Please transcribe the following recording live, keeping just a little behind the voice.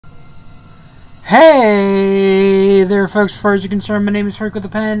Hey there, folks. As far as you're concerned, my name is Frank with a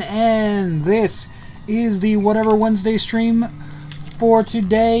Pen, and this is the Whatever Wednesday stream for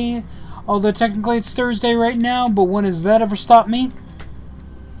today. Although technically it's Thursday right now, but when has that ever stopped me?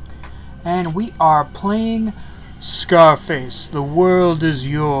 And we are playing Scarface, The World Is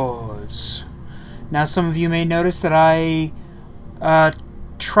Yours. Now, some of you may notice that I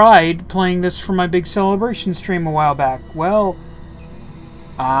tried playing this for my big celebration stream a while back. Well,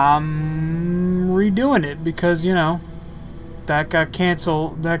 I'm redoing it because, you know, that got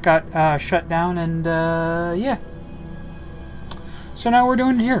canceled, that got shut down, and yeah. So now we're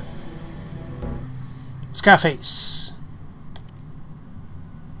doing it here. Scarface.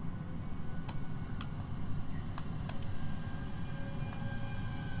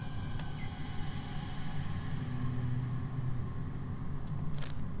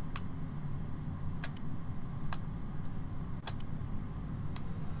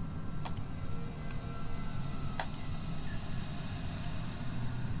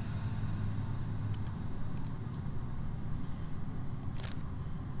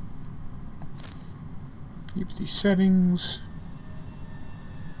 Keep these settings.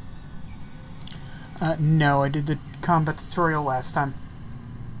 No, I did the combat tutorial last time.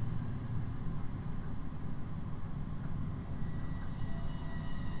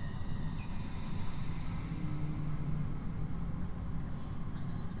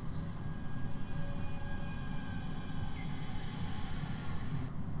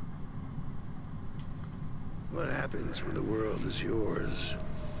 What happens when the world is yours,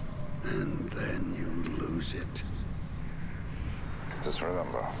 and then you lose it? Just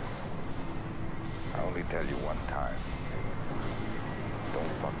remember, I only tell you one time.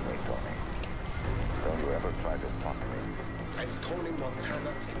 Don't fuck me, Tony. Don't you ever try to fuck me. I'm Tony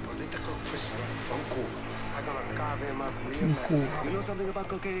Montana, a political prisoner from Cuba. I'm gonna carve him up real fast. You know something about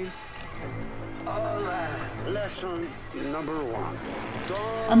cocaine? All right. Lesson number one.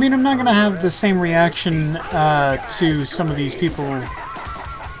 I mean, I'm not gonna have the same reaction to some of these people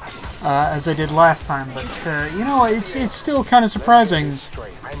as I did last time, but you know, it's still kind of surprising,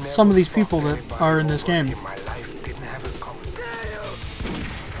 some of these people that are in this game.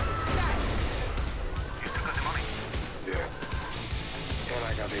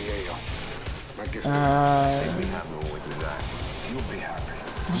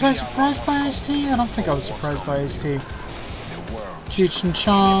 Was I surprised by Ice-T? I don't think I was surprised by Ice-T. Cheech and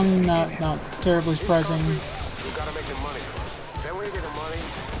Chong, not terribly surprising.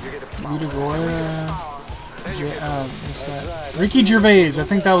 Vita Guerra, what's that? Ricky Gervais, I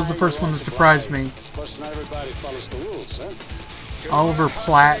think that was the first one that surprised me. Oliver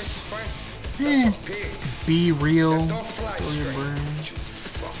Platt, Be Real, Dorian Byrne,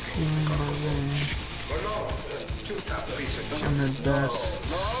 I'm the best.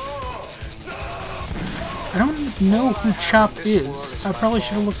 I don't know who Chop is. I probably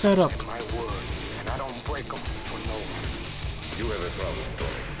should have looked that up.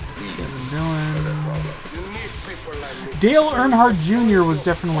 Dale Earnhardt Jr. was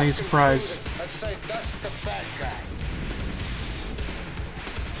definitely a surprise.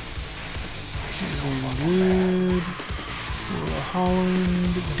 Good. Laura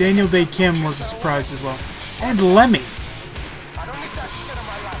Holland. Daniel Day Kim was a surprise as well. And Lemmy.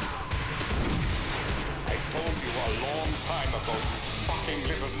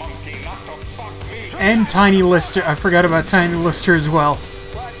 And Tiny Lister. I forgot about Tiny Lister as well.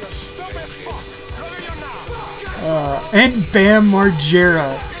 And Bam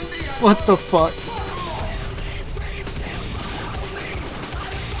Margera. What the fuck?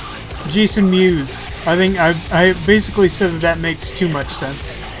 Jason Mewes. I think I basically said that makes too much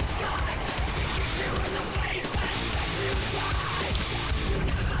sense.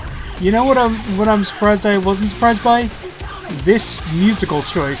 You know what I'm surprised I wasn't surprised by? This musical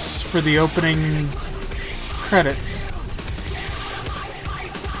choice for the opening credits.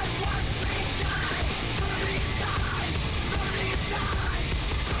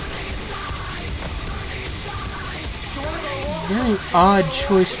 Very odd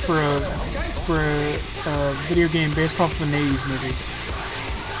choice for a video game based off of an 80s movie.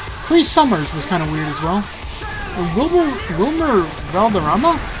 Cree Summers was kind of weird as well. And Wilmer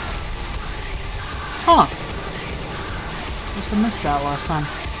Valderrama? Huh. Must have missed that last time.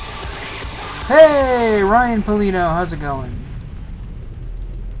 Hey, Ryan Polino, how's it going?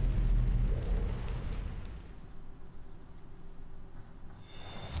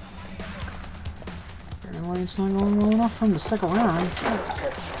 Apparently it's not going well enough for him to stick around.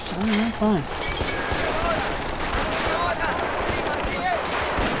 Alright, fine.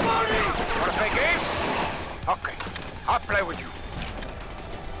 Wanna play games? Okay, I'll play with you.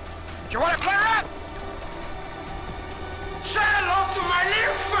 Do you wanna clear out?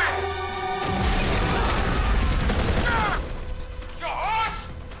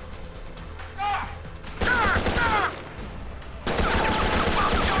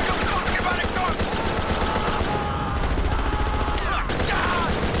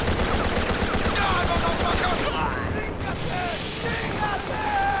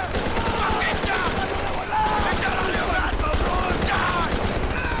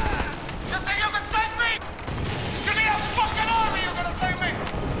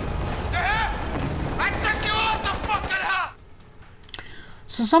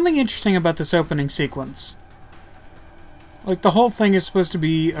 something interesting about this opening sequence. Like, the whole thing is supposed to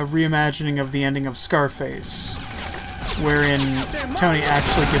be a reimagining of the ending of Scarface, wherein Tony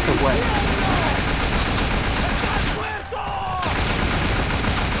actually gets away.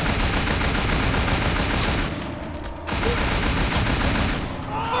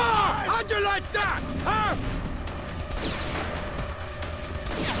 How'd you like that, huh?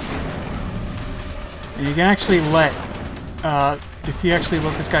 And you can actually let, if you actually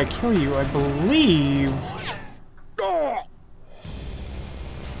let this guy kill you, I believe...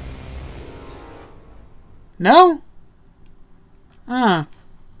 No? I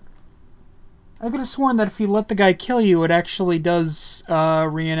could have sworn that if you let the guy kill you, it actually does,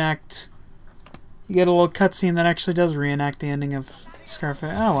 reenact... You get a little cutscene that actually does reenact the ending of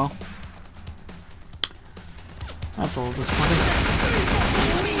Scarface. Oh, well. That's a little disappointing.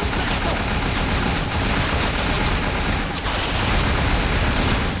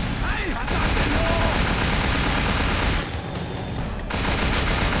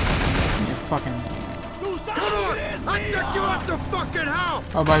 Fucking... I took you up the fucking house!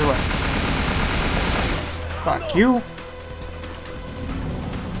 Oh, by the way. Fuck you.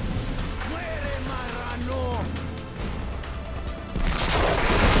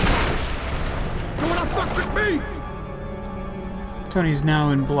 You wanna fuck with me? Tony's now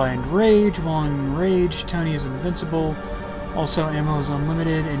in blind rage. While in rage, Tony is invincible. Also, ammo is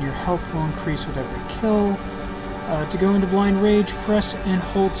unlimited, and your health will increase with every kill. To go into blind rage, press and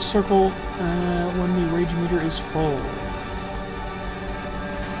hold circle when the rage meter is full.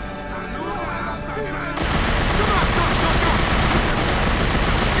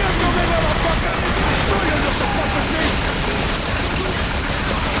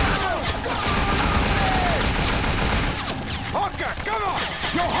 Okay, come on!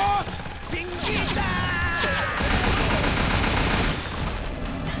 Your horse!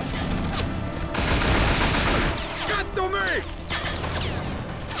 Get to me!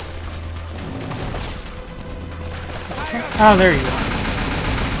 Oh, there you go.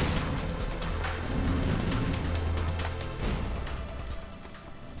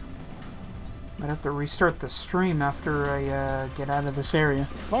 Might have to restart the stream after I get out of this area.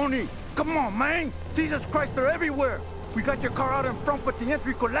 Tony, come on, man! Jesus Christ, they're everywhere! We got your car out in front, but the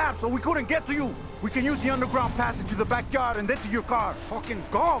entry collapsed, so we couldn't get to you. We can use the underground passage to the backyard and then to your car. Fucking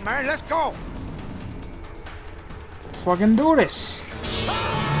go, man, let's go! Fucking do this.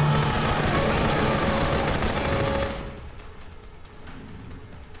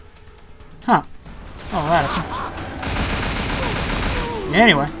 Huh. Oh, that.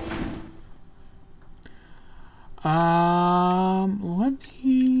 Anyway. Let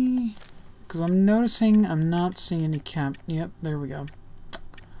me... Because I'm noticing I'm not seeing any cap... Yep, there we go.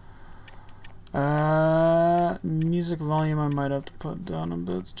 Music volume I might have to put down a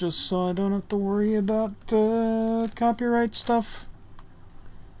bit just so I don't have to worry about copyright stuff.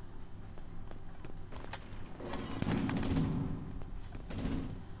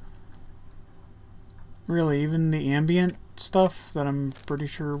 Really, even the ambient stuff that I'm pretty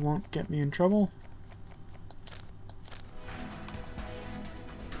sure won't get me in trouble.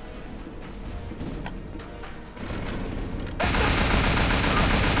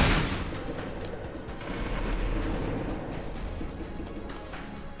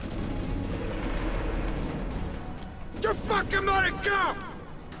 You fucking let it go!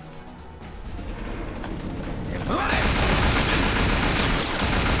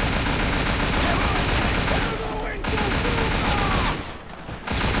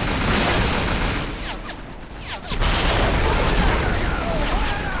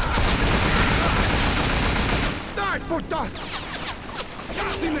 ¡Dai, puta!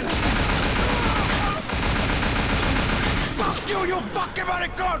 ¡Casi me la... Fuck you, you fucking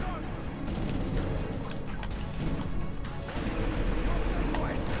maricón!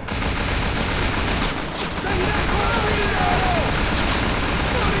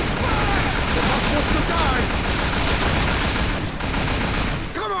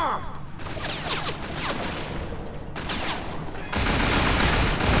 Come on!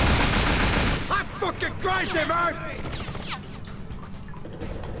 I'm fucking crazy, man!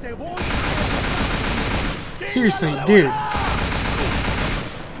 Seriously, dude.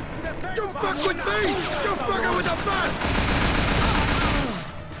 You fuck with me! You fucking with the bat!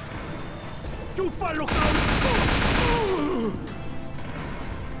 ¡Chúpalo,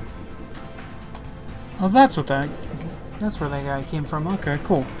 Oh, that's what that... That's where that guy came from. Okay,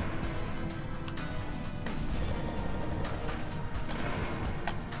 cool.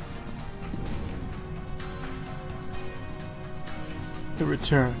 The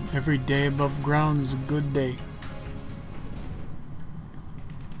return. Every day above ground is a good day.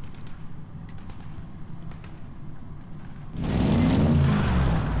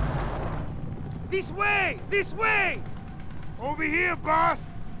 This way! This way! Over here, boss!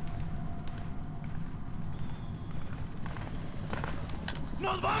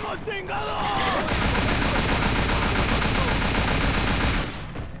 ¡Nos vamos, chingados!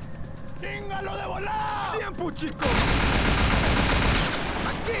 ¡Chingalo de volar! ¡Tiempo, chico!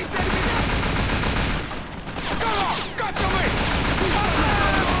 ¡Aquí termina! ¡Come on! ¡Cáchame!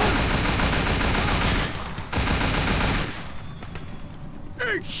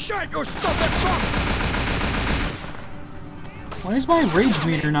 Hey, shit! You stupid fuck! Why is my rage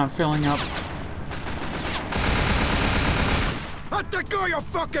meter not filling up? I'll take all your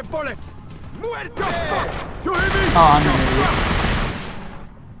fucking bullets! Muerte! Fuck! You hear me? Oh, I'm an idiot.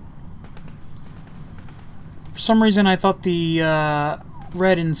 For some reason, I thought the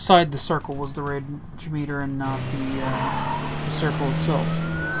red inside the circle was the rage meter and not the circle itself.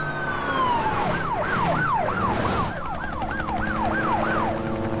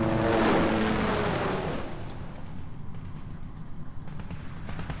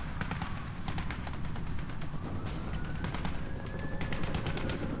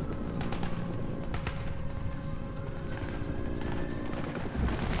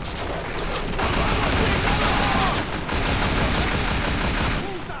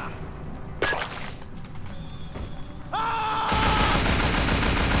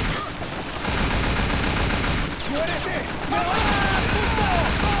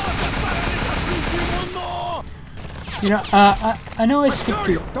 You know, I know I skipped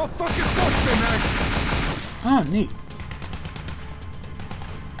through. Don't fucking push me, man! Oh, neat.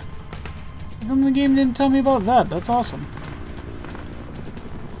 How come the game didn't tell me about that? That's awesome.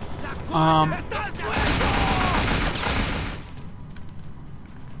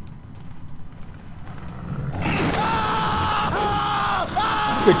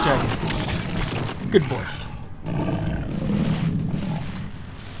 Good tag. Good boy.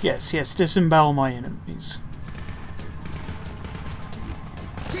 Yes, yes, disembowel my enemies.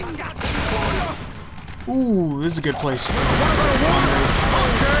 Ooh, this is a good place. Hey,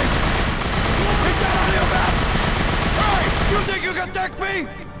 you think you can take me?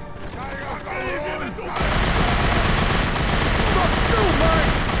 Fuck you, man!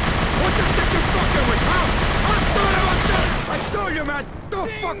 What the think you fucking with, huh? I told you, man!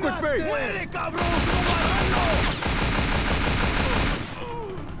 Don't fuck with me! Muere, cabrón!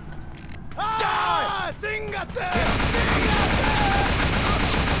 ¡Ah! ¡Chingate!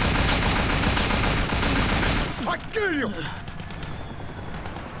 I kill you!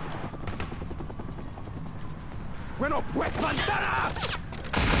 Bueno, pues, Montana!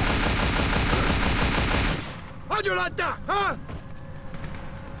 How'd you like that, huh?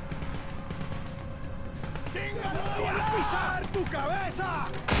 ¡Chingado! ¡Voy a pisar tu cabeza!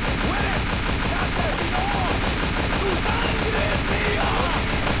 ¡Mueres! ¡Ya terminó! ¡Tu sangre es mía!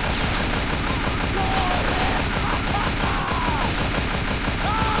 ¡Corre!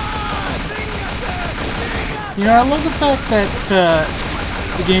 You know, I love the fact that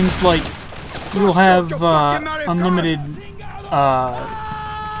the game's like you'll have unlimited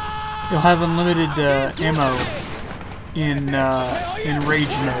ammo in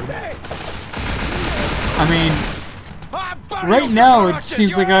rage mode. I mean, right now it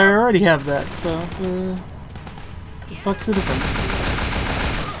seems like I already have that. So the fuck's the difference?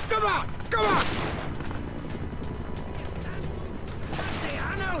 Come on, come on!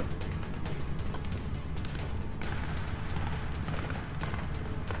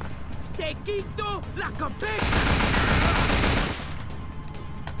 Te quito la cabeza!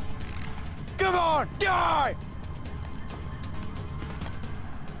 Come on, die!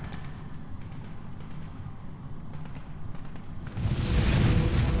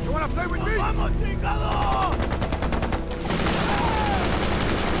 You wanna play with me? ¡Vamos, chingado!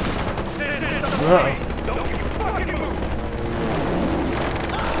 Don't you fucking move!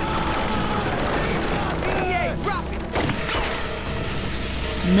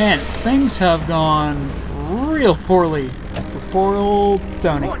 Man, things have gone real poorly for poor old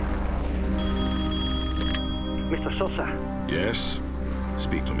Tony. Mr. Sosa. Yes?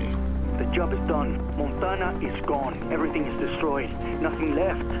 Speak to me. The job is done. Montana is gone. Everything is destroyed. Nothing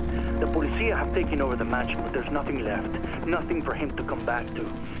left. The policia have taken over the mansion, but there's nothing left. Nothing for him to come back to.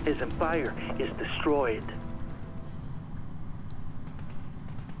 His empire is destroyed.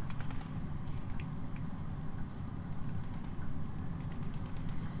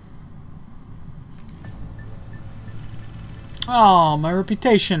 Oh, my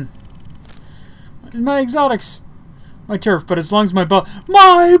reputation. My exotics. My turf, but as long as my balls!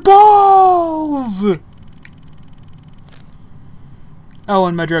 Oh,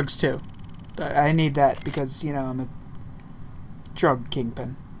 and my drugs too. I need that because, you know, I'm a drug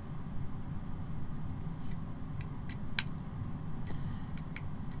kingpin.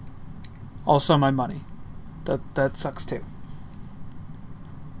 Also my money. That sucks too.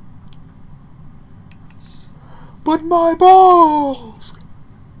 But my balls!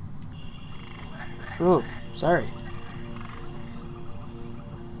 Oh, sorry.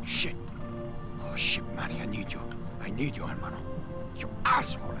 Shit. Oh, shit, Manny, I need you. I need you, hermano. You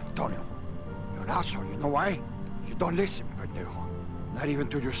asshole, Antonio. You're an asshole, you know why? You don't listen, pendejo. Not even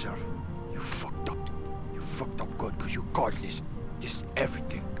to yourself. You fucked up. You fucked up good because you caused this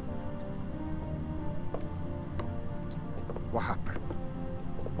everything. What happened?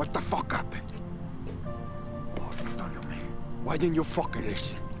 What the fuck happened? Oh, Antonio, man. Why didn't you fucking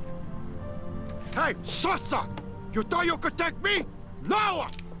listen? Hey, Sosa! You thought you could take me? No!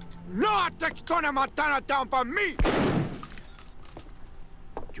 No one takes Tony Montana down by me!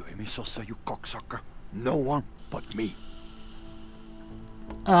 You hear me, Sosa, you cocksucker? No one but me.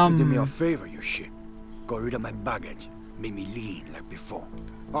 You did me a favor, you shit. Got rid of my baggage. Made me lean like before.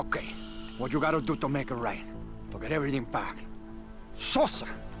 Okay, what you gotta do to make it right? To get everything back. Sosa!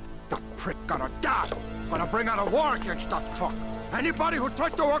 That prick gotta die! Gonna bring out a war against that fuck! Anybody who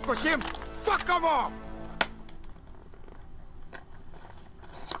tries to work with him, fuck them all!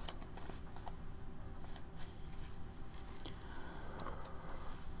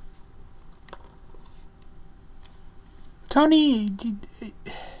 Tony,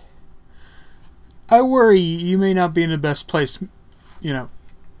 I worry you may not be in the best place, you know,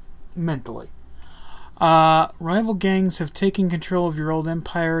 mentally. Rival gangs have taken control of your old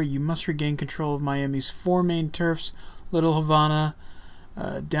empire. You must regain control of Miami's 4 main turfs, Little Havana,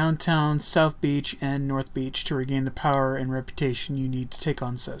 downtown, South Beach, and North Beach to regain the power and reputation you need to take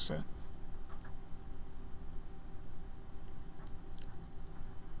on Sosa.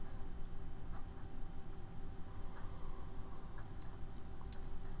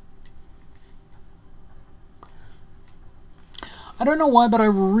 I don't know why, but I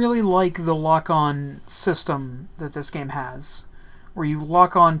really like the lock-on system that this game has, where you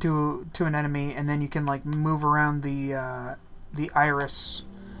lock on to an enemy and then you can like move around the iris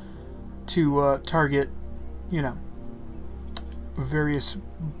to target, you know, various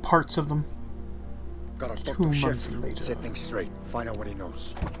parts of them. Gotta talk 2 to months Sheriff. later. Set things straight. Find out what he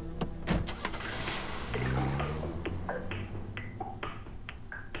knows.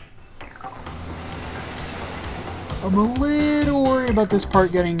 I'm a little worried about this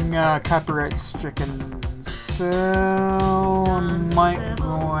part getting copyright stricken, so I might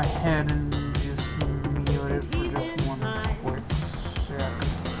go ahead and just mute it for just one quick second.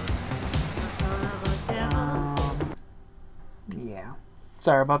 Yeah.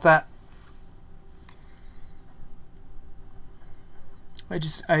 Sorry about that.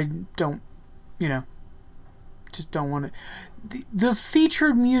 I don't, you know, just don't want it. The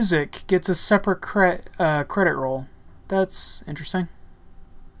featured music gets a separate credit roll. That's interesting.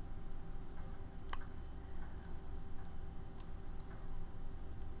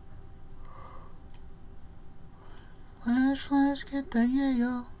 Flash, flash, get that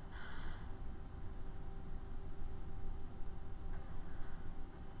yayo.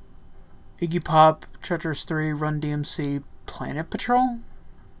 Iggy Pop, Treacherous 3, Run DMC, Planet Patrol?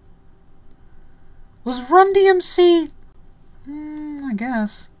 Was Run DMC? I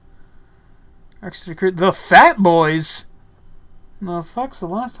guess. The Fat Boys? The fuck's the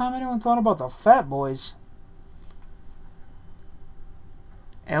last time anyone thought about the Fat Boys?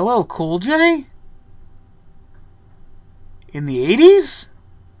 LL Cool J? In the 80s?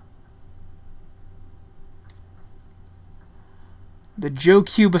 The Joe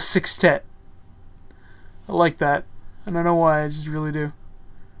Cuba Sextet. I like that. I don't know why, I just really do.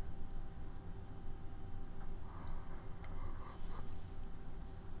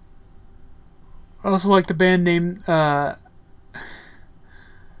 I also like the band name, oh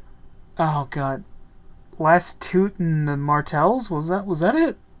god. Last Toot and the Martells? Was that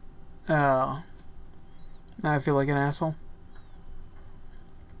it? Oh. Now I feel like an asshole.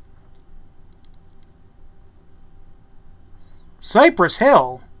 Cypress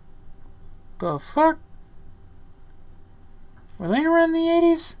Hill? The fuck? Were they around the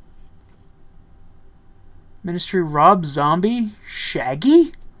 80s? Ministry Rob Zombie?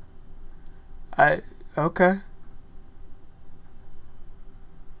 Shaggy? Okay.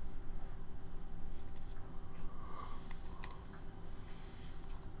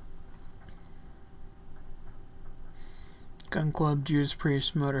 Gun Club, Judas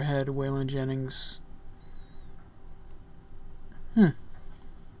Priest, Motorhead, Waylon Jennings.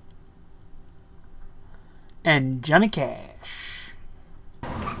 And Johnny Cash.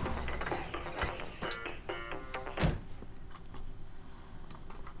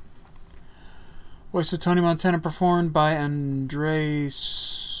 Voice of Tony Montana performed by Andre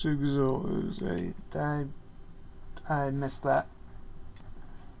I missed that.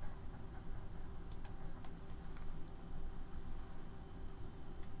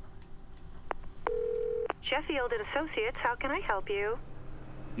 Sheffield and Associates, how can I help you?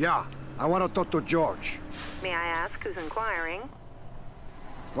 Yeah, I want to talk to George. May I ask who's inquiring?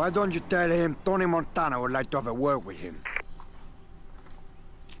 Why don't you tell him Tony Montana would like to have a word with him?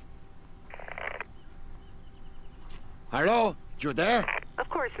 Hello? You there? Of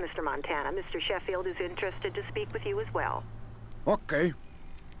course, Mr. Montana. Mr. Sheffield is interested to speak with you as well. Okay.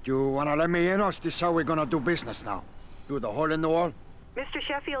 You wanna let me in, or is this how we're gonna do business now? Do the hole in the wall? Mr.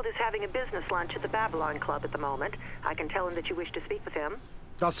 Sheffield is having a business lunch at the Babylon Club at the moment. I can tell him that you wish to speak with him.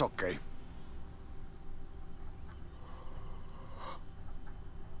 That's okay.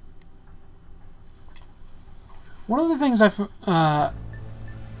 One of the things at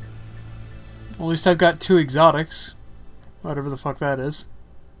least I've got 2 exotics. Whatever the fuck that is.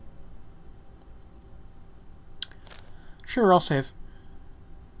 Sure, I'll save.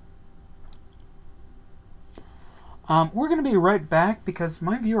 We're gonna be right back because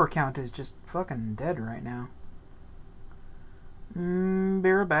my viewer count is just fucking dead right now.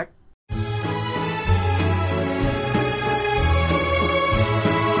 Be right back.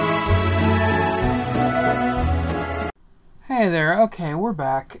 Hey there, okay, we're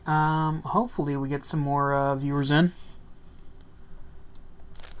back. Hopefully we get some more viewers in.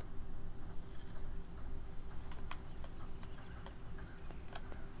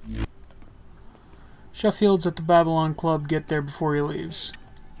 Sheffield's at the Babylon Club. Get there before he leaves.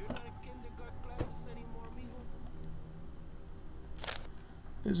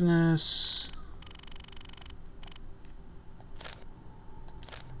 Business.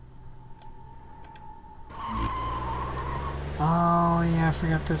 Oh yeah, I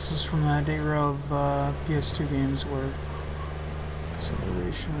forgot this was from that day row of PS2 games where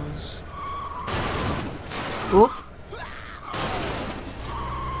acceleration was. Oop.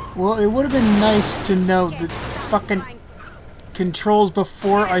 Well, it would have been nice to know the fucking controls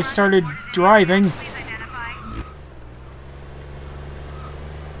before I started driving.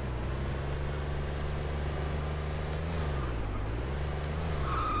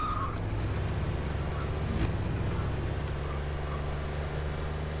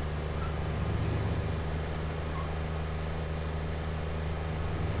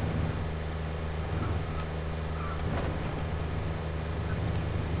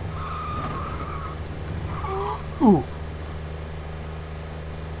 Ooh.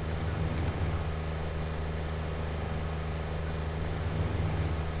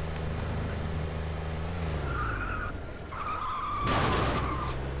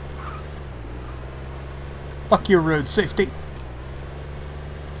 Fuck your road safety.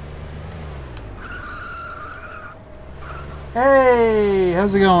 Hey,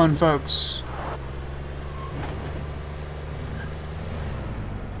 how's it going, folks?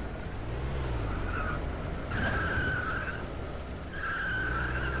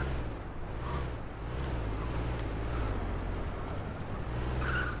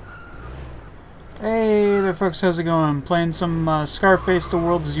 Hey there, folks, how's it going? Playing some Scarface, The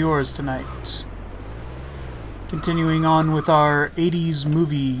World Is Yours tonight. Continuing on with our 80s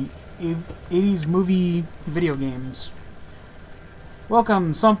movie video games.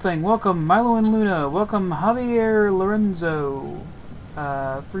 Welcome, something. Welcome, Milo and Luna. Welcome, Javier Lorenzo.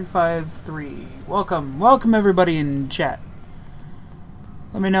 353. Welcome everybody in chat.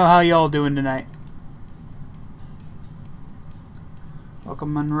 Let me know how y'all doing tonight.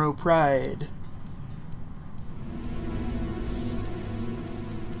 Welcome, Monroe Pride.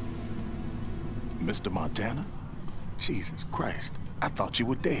 Mr. Montana? Jesus Christ. I thought you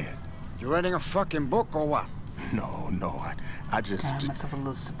were dead. You reading a fucking book or what? No. I just... Got myself a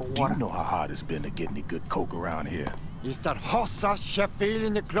little sip of Do water. you know how hard it's been to get any good coke around here? Is that Hossa Sheffield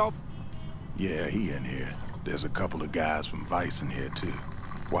in the club? Yeah, he in here. There's a couple of guys from Vice in here, too.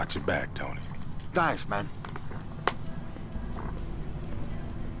 Watch your back, Tony. Thanks, man.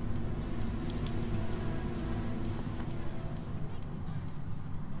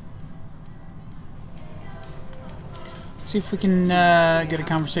 See if we can get a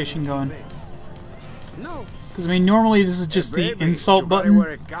conversation going. Because, I mean, normally this is just the insult button.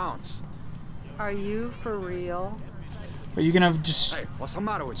 Where it counts. Are you for real? But you can have just Hey, what's the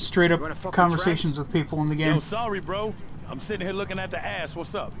matter with you? straight up You wanna fucking conversations tracks? with people in the game. Yo, sorry, bro. I'm sitting here looking at the ass.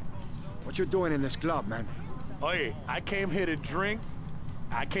 What's up? What you doing in this club, man? Oh, yeah. I came here to drink.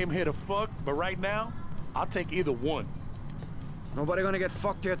 I came here to fuck. But right now, I'll take either one. Nobody gonna get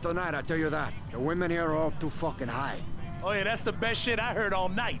fucked here tonight, I tell you that. The women here are all too fucking high. Oh, yeah, that's the best shit I heard all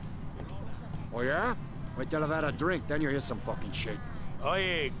night. Oh, yeah? Wait till I've had a drink, then you hear some fucking shit. Oh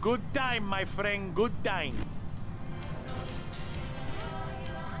yeah, good time, my friend, good time.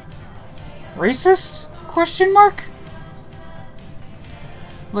 Racist? Question mark?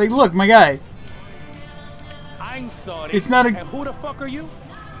 Like, look, my guy. I'm sorry. It's not a... And who the fuck are you?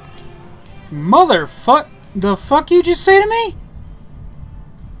 Motherfuck... The fuck you just say to me?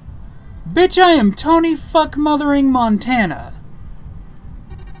 Bitch, I am Tony fuck mothering Montana.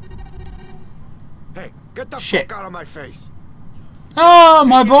 Hey, get the Shit. fuck out of my face. Oh,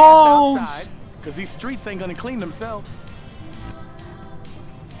 my balls! Because these streets ain't gonna clean themselves.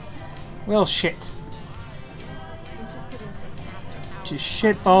 Well, shit. Just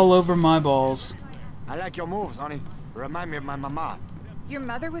shit all over my balls. I like your moves, honey. Remind me of my mama. Your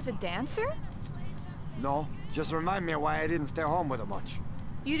mother was a dancer? No, just remind me of why I didn't stay home with her much.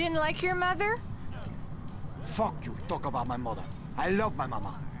 You didn't like your mother? Fuck you, talk about my mother. I love my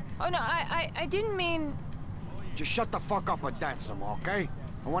mama. Oh, no, I didn't mean... Just shut the fuck up and dance some more, okay?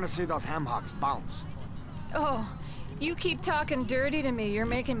 I want to see those ham hocks bounce. Oh, you keep talking dirty to me. You're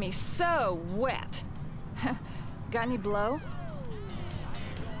making me so wet. Got any blow?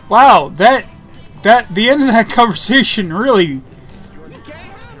 Wow, the end of that conversation really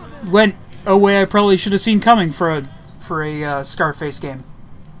went a way I probably should have seen coming for a Scarface game.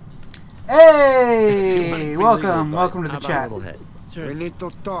 Hey, welcome to the chat. We need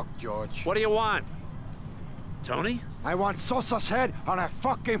to talk, George. What do you want? Tony? I want Sosa's head on a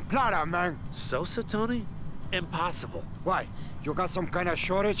fucking platter, man. Sosa, Tony? Impossible. Why? You got some kind of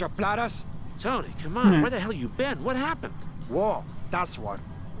shortage of platters? Tony, come on. Where the hell you been? What happened? War, that's what.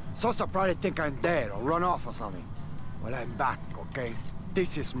 Sosa probably think I'm dead or run off or something. Well, I'm back, okay?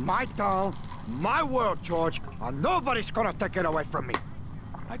 This is my town, my world, George, and nobody's gonna take it away from me.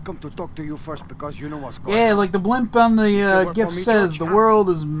 I come to talk to you first because you know what's going on. Yeah, like the blimp on the gift says, the world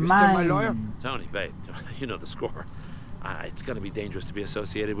is mine. My lawyer? Tony, babe, you know the score. It's gonna be dangerous to be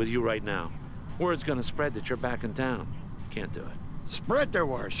associated with you right now. Word's gonna spread that you're back in town. Can't do it. Spread the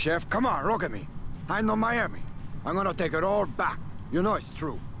word, Chef. Come on, look at me. I know Miami. I'm gonna take it all back. You know it's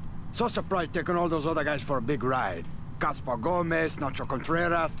true. Sosa probably taking all those other guys for a big ride. Gaspar Gomez, Nacho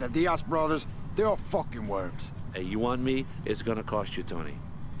Contreras, the Diaz brothers. They're all fucking worms. Hey, you on me? It's gonna cost you, Tony.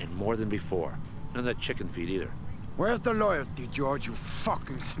 And more than before. None of that chicken feed either. Where's the loyalty, George, you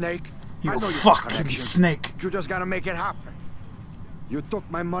fucking snake? You I know fucking snake. You just gotta make it happen. You took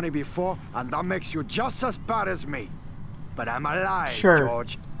my money before, and that makes you just as bad as me. But I'm alive, sure.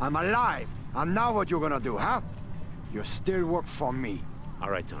 George. I'm alive. And now what you gonna do, huh? You still work for me. All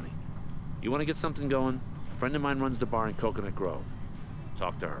right, Tony. You want to get something going? A friend of mine runs the bar in Coconut Grove.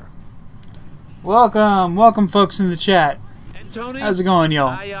 Talk to her. Welcome, folks in the chat. And Tony, how's it going, y'all?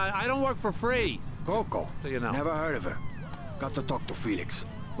 I don't work for free. Coco. So you know. Never heard of her. Got to talk to Felix.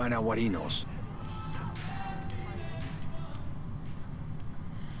 Find out what he knows.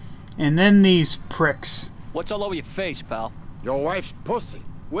 And then these pricks. What's all over your face, pal? Your wife's pussy.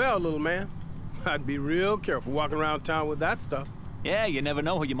 Well, little man, I'd be real careful walking around town with that stuff. Yeah, you never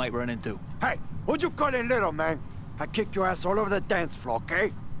know who you might run into. Hey, who'd you call it little, man? I kick your ass all over the dance floor,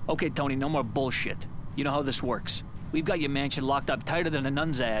 okay? Okay, Tony, no more bullshit. You know how this works. We've got your mansion locked up tighter than a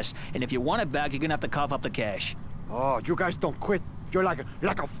nun's ass, and if you want it back, you're gonna have to cough up the cash. Oh, you guys don't quit. You're like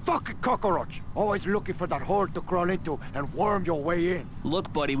a fucking cockroach, always looking for that hole to crawl into and worm your way in.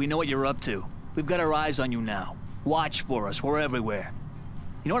 Look, buddy, we know what you're up to. We've got our eyes on you now. Watch for us, we're everywhere.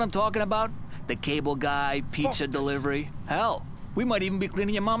 You know what I'm talking about? The cable guy, pizza delivery. Hell, we might even be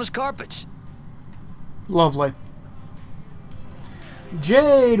cleaning your mama's carpets. Lovely.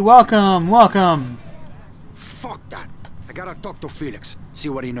 Jade, welcome. Fuck that. I gotta talk to Felix, see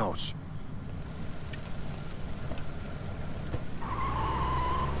what he knows.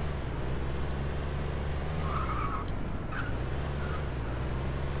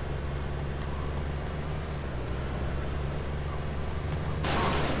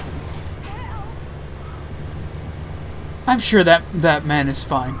 I'm sure that man is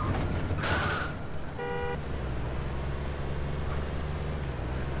fine.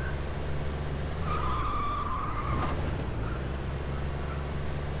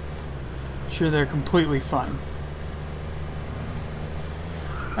 Sure, they're completely fine.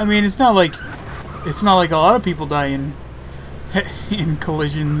 I mean, it's not like a lot of people die in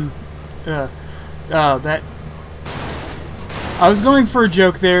collisions. That I was going for a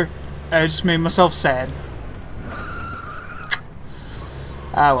joke there. I just made myself sad.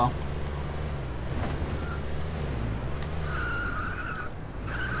 Ah, well.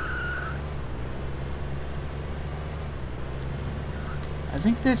 I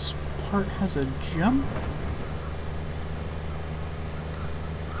think this part has a jump.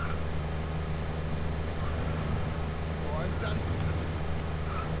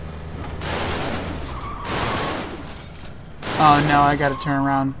 Oh no, I gotta turn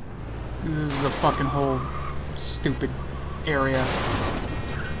around. This is a fucking whole stupid area.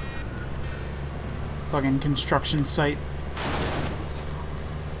 Fucking construction site.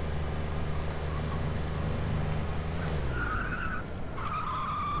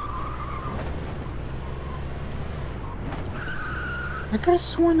 I could have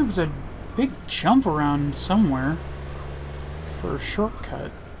sworn there was a big jump around somewhere for a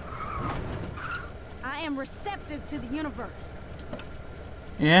shortcut. I am receptive to the universe.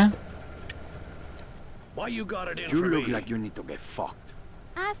 Yeah? Why you got it in You for look me? like you need to get fucked.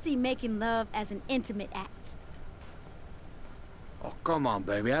 I see making love as an intimate act. Oh, come on,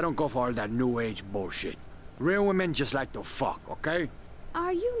 baby. I don't go for all that new age bullshit. Real women just like to fuck, okay?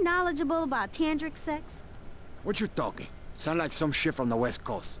 Are you knowledgeable about tantric sex? What you talking? Sound like some shit from the West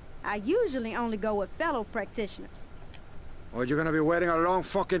Coast. I usually only go with fellow practitioners. Or you're gonna be waiting a long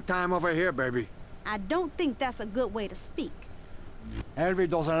fucking time over here, baby. I don't think that's a good way to speak. Elvie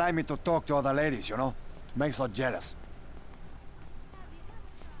doesn't like me to talk to other ladies, you know? Makes her jealous.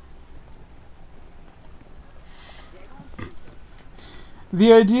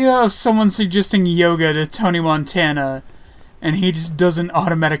 The idea of someone suggesting yoga to Tony Montana and he just doesn't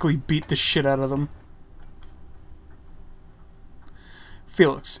automatically beat the shit out of them.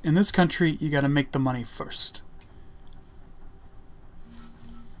 Felix, in this country, you gotta make the money first.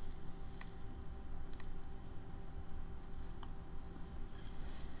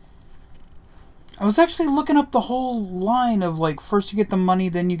 I was actually looking up the whole line of, like, first you get the money,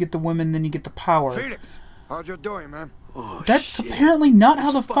 then you get the women, then you get the power. Felix, how's you doing, man? Oh, That's shit. apparently not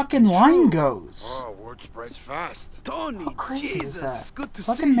how the It's fucking line goes. Oh, word spreads fast. Tony, How crazy Jesus, is that? it's good to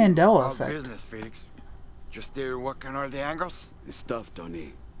Fucking see you. Mandela All effect. business, Felix. Just still working all the angles? It's tough,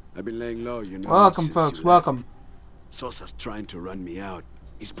 Tony. I've been laying low, you know. Welcome, since folks. you Welcome. left. Sosa's trying to run me out.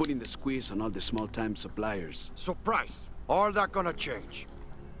 He's putting the squeeze on all the small-time suppliers. Surprise. All that gonna change.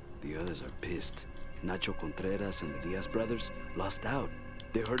 The others are pissed. Nacho Contreras and the Diaz brothers lost out.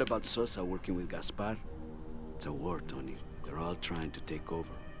 They heard about Sosa working with Gaspar. It's a war, Tony. They're all trying to take over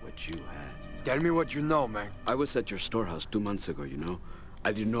what you had. Tell me what you know, man. I was at your storehouse 2 months ago, you know.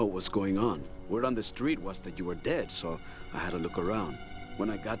 I didn't know what was going on. Word on the street was that you were dead, so I had to look around. When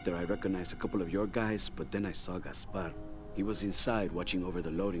I got there, I recognized a couple of your guys, but then I saw Gaspar. He was inside watching over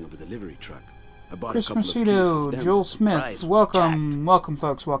the loading of a delivery truck. I bought Chris a couple of keys off Macedo, them. Joel The Smith, price was welcome, jacked. welcome,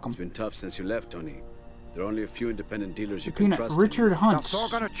 folks, welcome. It's been tough since you left, Tony. There are only a few independent dealers you can Peanut, trust. Richard anymore. Hunt, That's all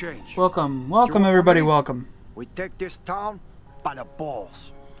gonna change. welcome, welcome, You want everybody, money? welcome. We take this town by the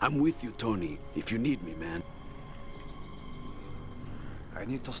balls. I'm with you, Tony, if you need me, man. I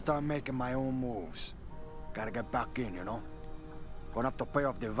need to start making my own moves. Gotta get back in, you know? Gonna have to pay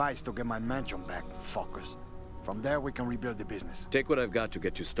off the Vice to get my mansion back, fuckers. From there, we can rebuild the business. Take what I've got to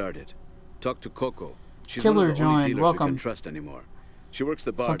get you started. Talk to Coco. She's Killer one of the only joined, dealers we welcome. can trust anymore. She works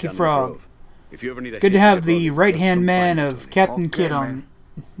the bar Funky down in Frog. Grove. If you ever need a Good to hit have get the Bobby, right-hand just man come of find me, Captain Okay, Kidd man.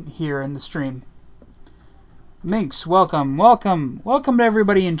 on here in the stream. Minx, welcome, welcome, welcome to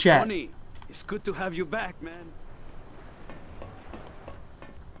everybody in chat. Tony, it's good to have you back, man.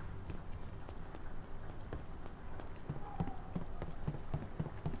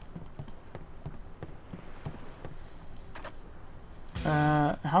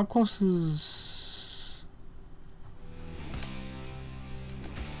 How close is...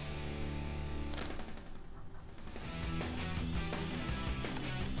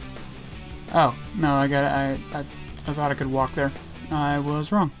 Oh, no, I thought I could walk there. I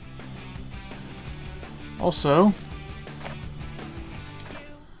was wrong. Also...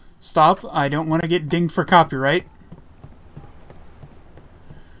 Stop, I don't want to get dinged for copyright.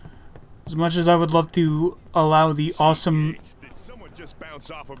 As much as I would love to allow the awesome... Did someone just bounce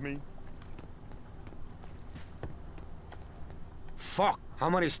off of me? Fuck! How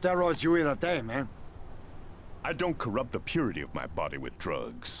many steroids you eat a day, man? I don't corrupt the purity of my body with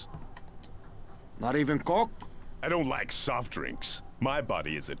drugs. Not even coke? I don't like soft drinks. My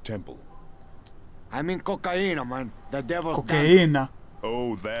body is a temple. I mean cocaine, man. The devil's Cocaine.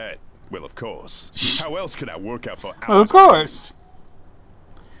 Oh, that. Well, of course. How else could I work out for hours? Of course.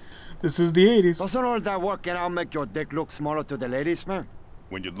 This is the 80s. Doesn't all that working out make your dick look smaller to the ladies, man?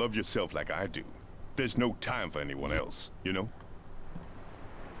 When you love yourself like I do, there's no time for anyone else, you know?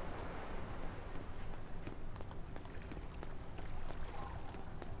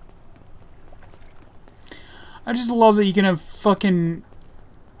 I just love that you can have fucking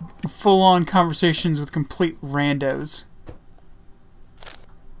full-on conversations with complete randos.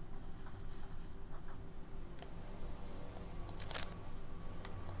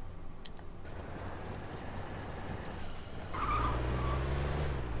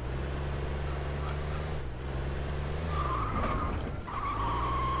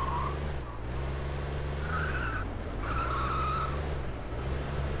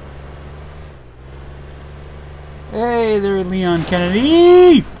 Hey there, Leon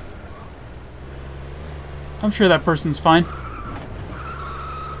Kennedy! I'm sure that person's fine. We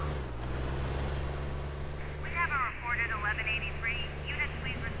have a reported 1183. Units,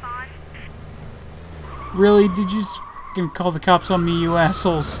 please respond. Really? Did you just call the cops on me, you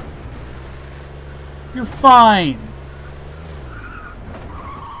assholes? You're fine!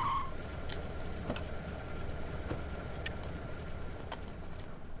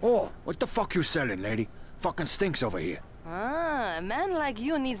 Oh, what the fuck you selling, lady? Fucking stinks over here. Ah, a man like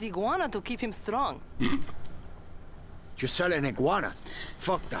you needs iguana to keep him strong. You selling iguana?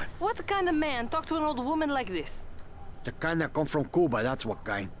 Fuck that. What kind of man talk to an old woman like this? The kind that come from Cuba, that's what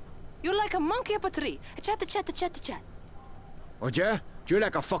kind. You're like a monkey up a tree. Chat. Oh yeah? You're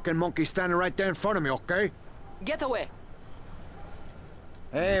like a fucking monkey standing right there in front of me, okay? Get away.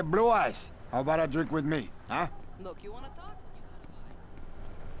 Hey, Blue Eyes. How about a drink with me, huh? Look, you wanna talk?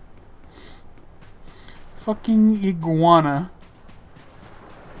 Fucking iguana.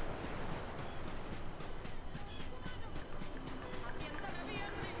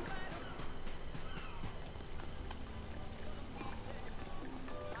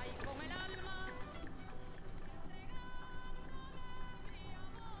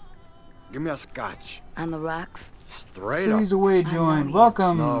 Give me a scotch. On the rocks? Straight Cities up. away joined.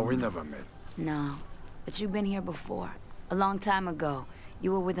 Welcome. No, we never met. No, but you've been here before. A long time ago,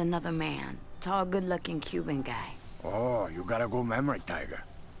 you were with another man. Tall, good-looking Cuban guy. Oh, you got a good memory, Tiger.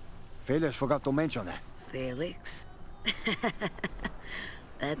 Felix forgot to mention that. Felix?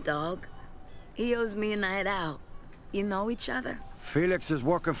 That dog? He owes me a night out. You know each other? Felix is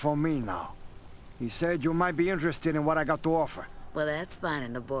working for me now. He said you might be interested in what I got to offer. Well, that's fine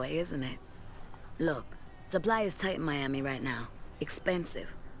in the boy, isn't it? Look, supply is tight in Miami right now.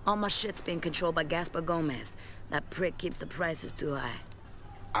 Expensive. All my shit's being controlled by Gaspar Gomez. That prick keeps the prices too high.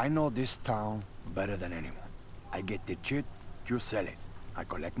 I know this town better than anyone. I get the shit, you sell it. I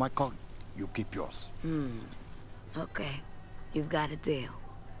collect my cut, you keep yours. Okay. You've got a deal.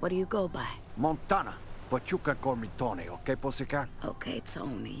 What do you go by? Montana, but you can call me Tony, okay, pussycat? Okay,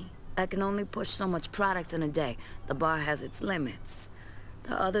 Tony. I can only push so much product in a day. The bar has its limits.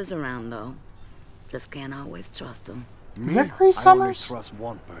 There are others around, though. Just can't always trust them. Is that Chris Summers? I only trust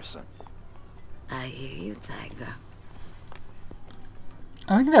one person. I hear you, Tiger.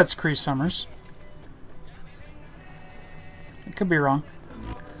 I think that's Chris Summers. I could be wrong.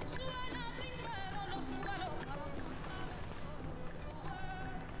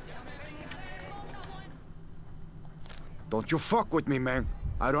 Don't you fuck with me, man.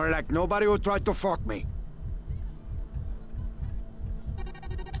 I don't like nobody who tried to fuck me.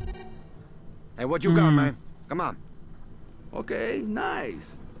 Hey, what you got, man? Come on. Okay,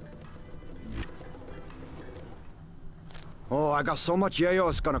 nice. Oh, I got so much yayo,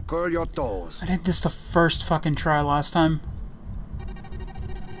 it's gonna curl your toes. I did this the first fucking try last time.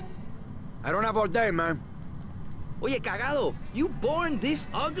 I don't have all day, man. Oye, cagado, you born this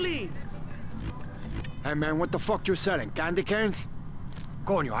ugly? Hey, man, what the fuck you selling? Candy canes?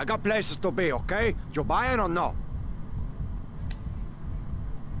 Coño, I got places to be, okay? You buying or no?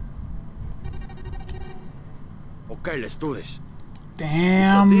 Okay, let's do this.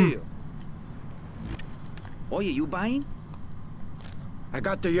 Damn. Oye, you buying? I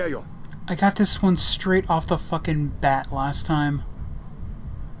got the yayo. I got this one straight off the fucking bat last time.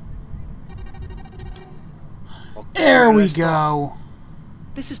 Okay, there we go.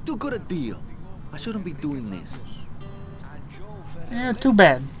 This is too good a deal. I shouldn't be doing this. Yeah, too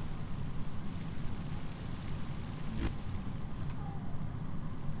bad.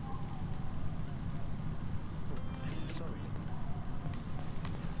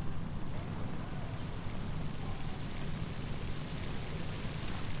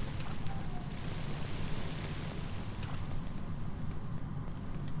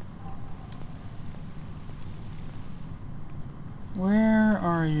 Where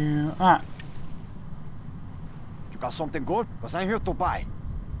are you? Ah. You got something good? Because I'm here to buy.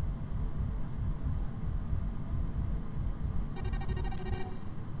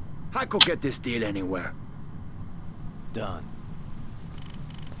 I could get this deal anywhere. Done.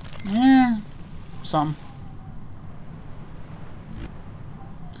 Yeah. Some.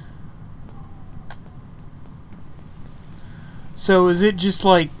 So is it just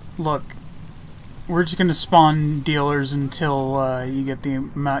like, look, we're just gonna spawn dealers until you get the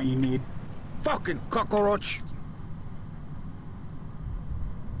amount you need? Fucking cockroach!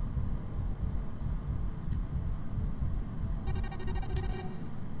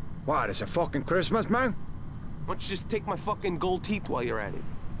 What, is it fucking Christmas, man? Why don't you just take my fucking gold teeth while you're at it?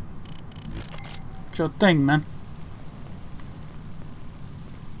 Sure thing, man.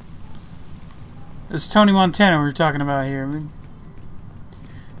 This is Tony Montana we're talking about here.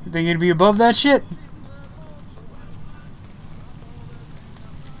 You think he'd be above that shit?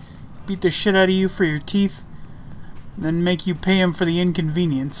 Beat the shit out of you for your teeth, and then make you pay him for the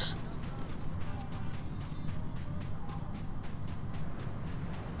inconvenience.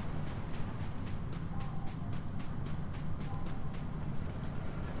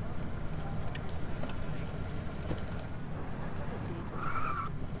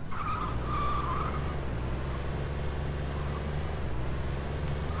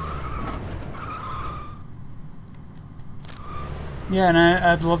 Yeah, and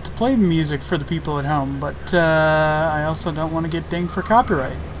I'd love to play the music for the people at home, but I also don't want to get dinged for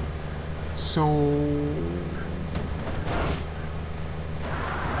copyright. So...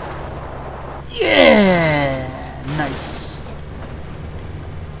 yeah! Nice.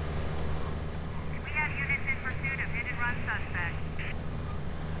 We have units in pursuit of hit-and-run suspects.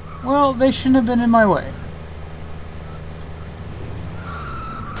 Well, they shouldn't have been in my way.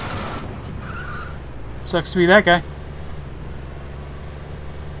 Sucks to be that guy.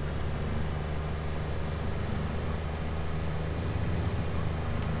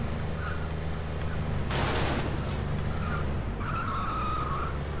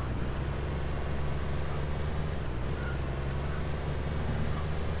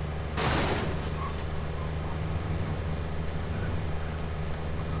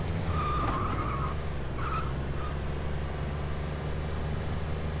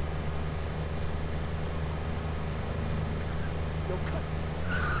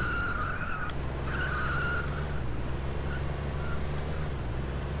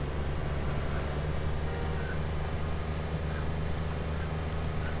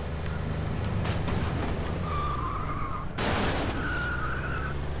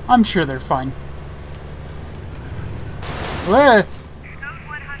 I'm sure they're fine. Code 100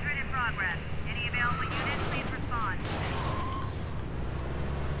 in progress. Any available units, please respond.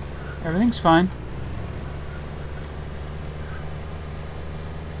 Everything's fine.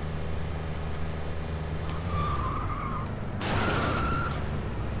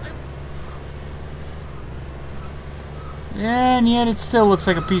 And yet it still looks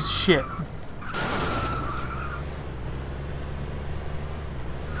like a piece of shit.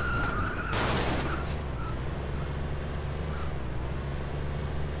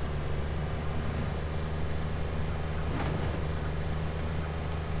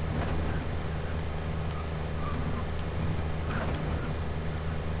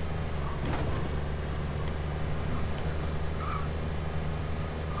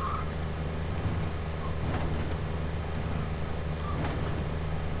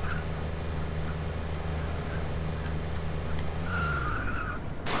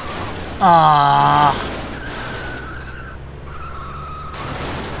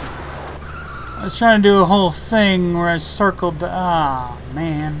 I was trying to do a whole thing where I circled the...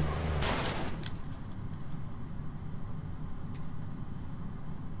 man.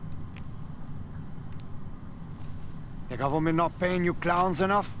 The government not paying you clowns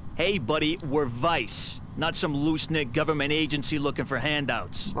enough? Hey, buddy, we're Vice. Not some loose-knit government agency looking for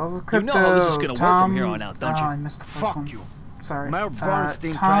handouts. Love of crypto, you know how this is gonna Tom... work from here on out, don't you? I missed the first one. You. Sorry. Mel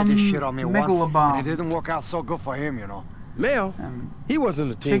Bernstein tried this shit on me once, Megalobomb. and it didn't work out so good for him, you know. Mel, he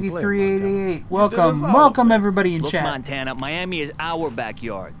wasn't a team player. Chiggy388. Welcome everybody in Look, chat. Montana, Miami is our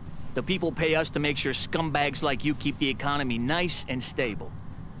backyard. The people pay us to make sure scumbags like you keep the economy nice and stable.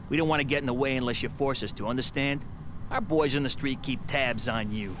 We don't want to get in the way unless you force us to, understand? Our boys in the street keep tabs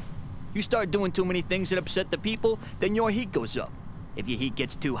on you. You start doing too many things that upset the people, then your heat goes up. If your heat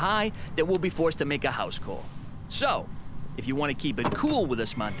gets too high, then we'll be forced to make a house call. So, if you want to keep it cool with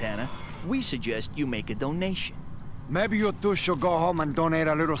us, Montana, we suggest you make a donation. Maybe you two should go home and donate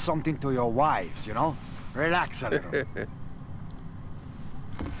a little something to your wives, you know? Relax a little.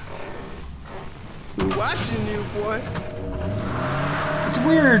 We're watching you, boy. It's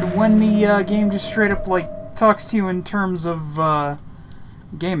weird when the game just straight up, like, talks to you in terms of,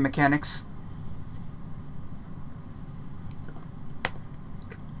 game mechanics.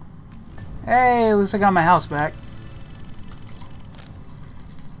 Hey, at least I got my house back.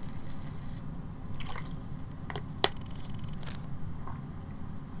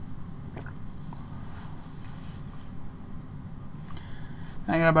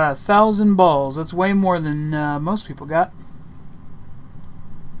 I got about 1,000 balls. That's way more than most people got.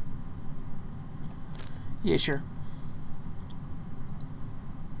 Yeah, sure.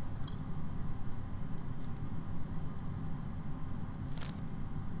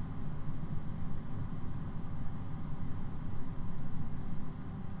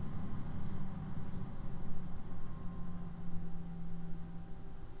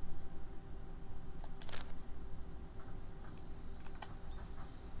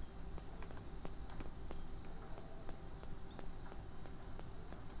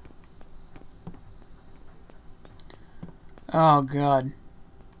 Oh, God.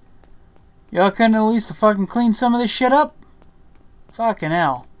 Y'all couldn't at least fucking clean some of this shit up? Fucking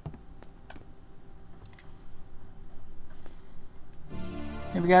hell.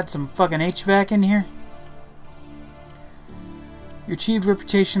 Maybe got some fucking HVAC in here? You achieved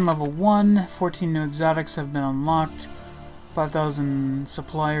reputation level 1. 14 new exotics have been unlocked. 5,000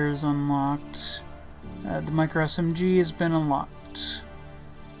 suppliers unlocked. The micro SMG has been unlocked.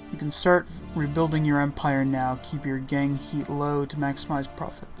 You can start rebuilding your empire now. Keep your gang heat low to maximize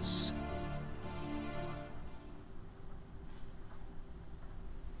profits.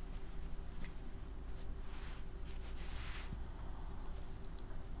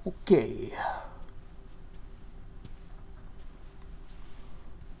 Okay.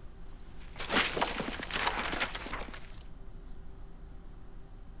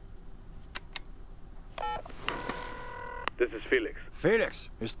 This is Felix. Felix,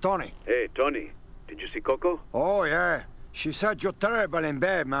 it's Tony. Hey, Tony. Did you see Coco? Oh, yeah. She said you're terrible in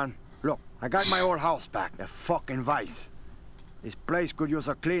bed, man. Look, I got my old house back, the fucking Vice. This place could use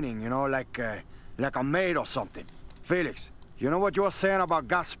a cleaning, you know, like a maid or something. Felix, you know what you were saying about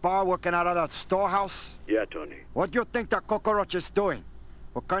Gaspar working out of that storehouse? Yeah, Tony. What do you think that cockroach is doing?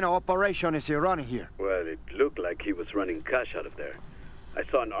 What kind of operation is he running here? Well, it looked like he was running cash out of there. I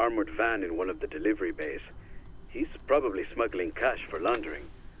saw an armored van in one of the delivery bays. He's probably smuggling cash for laundering.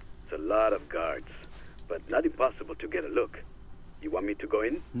 It's a lot of guards, but not impossible to get a look. You want me to go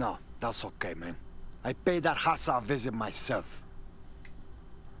in? No, that's okay, man. I paid that Hassa a visit myself.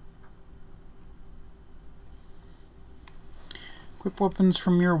 Equip weapons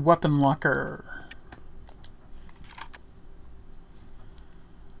from your weapon locker.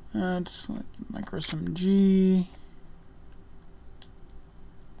 It's like micro SMG.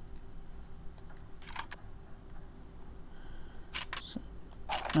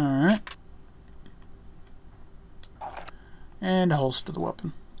 Alright. And a holster the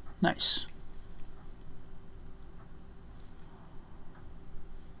weapon. Nice.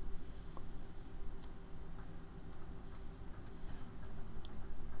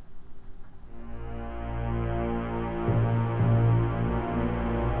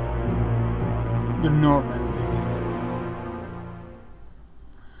 The Normandy.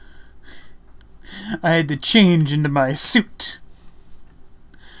 I had to change into my suit.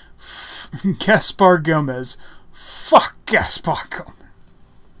 Gaspar Gomez. Fuck Gaspar Gomez.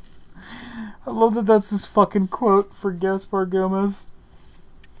 I love that that's his fucking quote for Gaspar Gomez.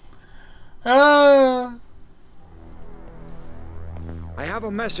 I have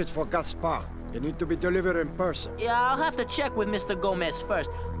a message for Gaspar. They need to be delivered in person. Yeah, I'll have to check with Mr. Gomez first.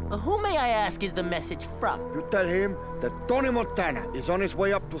 Who, may I ask, is the message from? You tell him that Tony Montana is on his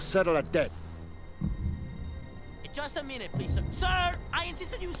way up to settle a debt. Just a minute, please, sir. Sir, I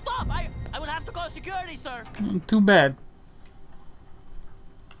insist that you stop. I will have to call security, sir. Too bad.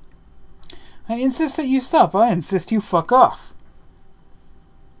 I insist that you stop. I insist you fuck off.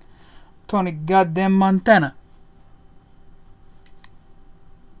 Tony goddamn Montana.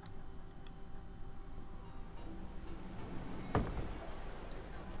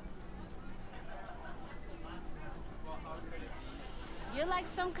 You're like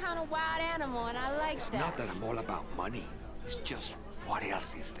some kind of wild animal, and I like that. Not that I'm all about money. It's just what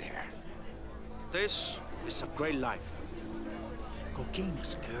else is there? This is a great life. Cocaine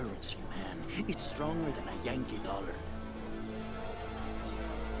is currency, man. It's stronger than a Yankee dollar.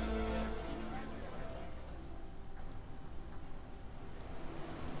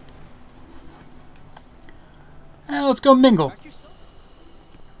 Let's go mingle.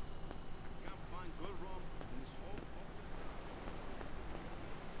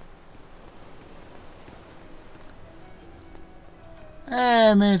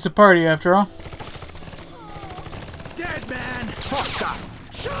 I mean, it's a party after all. Dead man! Fuck that!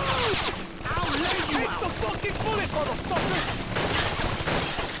 Shoot! I'll lay you out! Take the fucking bullet, motherfucker!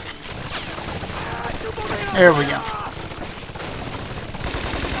 There we go.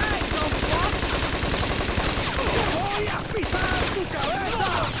 Voy a pisar tu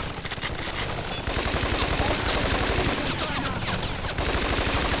cabeza!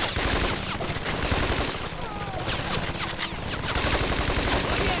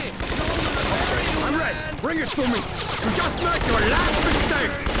 I'm ready. Bring it to me. You just made your last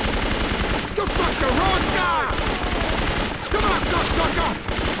mistake. You fucked the wrong guy. Come on, cocksucker.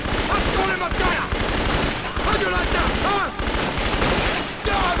 I'm Tony Montana. How do you like that, huh?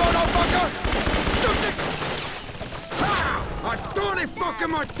 Die, motherfucker. Ha! I'm Tony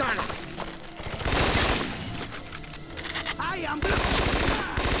fucking Montana. I am.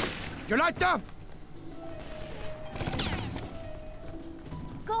 You like that?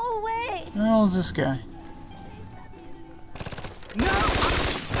 Go away. Where is this guy?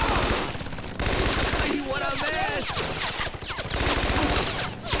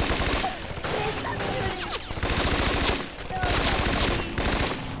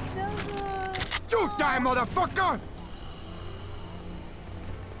 motherfucker!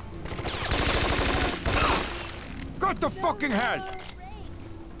 Got the fucking hell!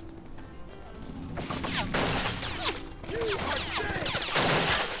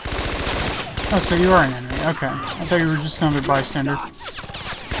 Oh, so you are an enemy. Okay. I thought you were just another bystander.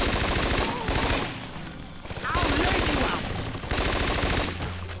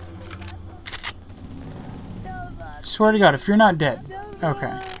 Swear to God, if you're not dead.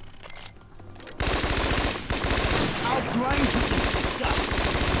 Okay.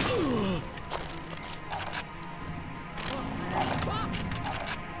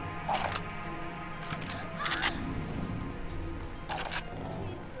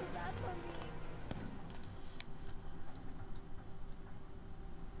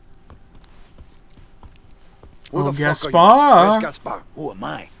 Who the Gaspar? fuck are you? Where's Gaspar? Who am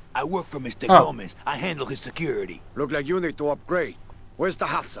I? I work for Mr. Oh. Gomez. I handle his security. Look like you need to upgrade. Where's the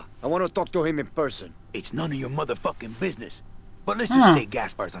Hassa? I want to talk to him in person. It's none of your motherfucking business. But let's just say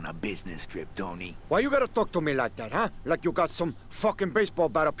Gaspar's on a business trip, Tony. Why you gotta talk to me like that, huh? Like you got some fucking baseball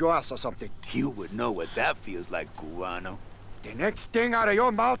bat up your ass or something. You would know what that feels like, Cubano. The next thing out of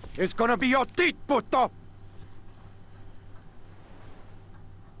your mouth is gonna be your teeth, puto!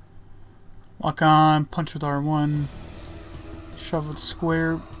 Lock on, punch with R1, shove with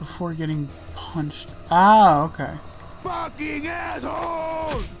square before getting punched. Ah, okay. Fucking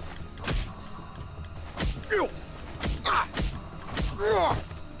asshole!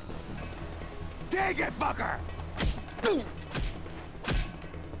 Take it, fucker!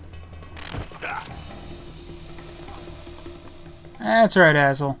 That's right,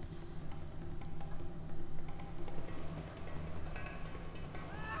 asshole.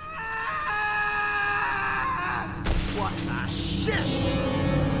 What the shit?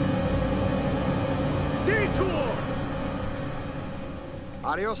 Detour!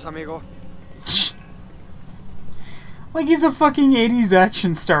 Adios, amigo. Like he's a fucking 80s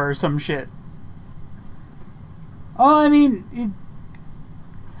action star or some shit. Oh, I mean,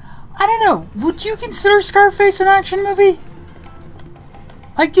 I don't know. Would you consider Scarface an action movie?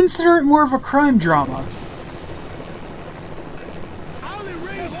 I consider it more of a crime drama.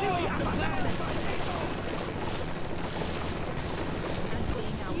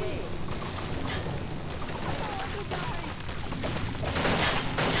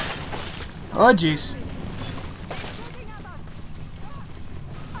 Oh, jeez.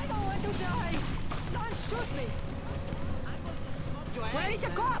 Where is the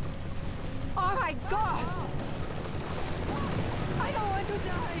cop? Oh my God! I don't want to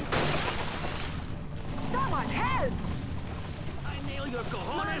die. Someone help! I nail your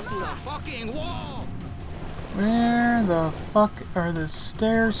cojones to the fucking wall. Where the fuck are the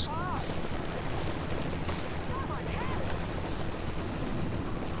stairs?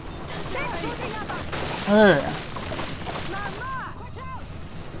 Oh, yeah.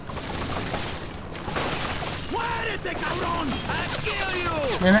 Muérete, cabrón! I'll kill you!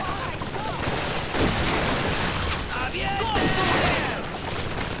 Wait a minute.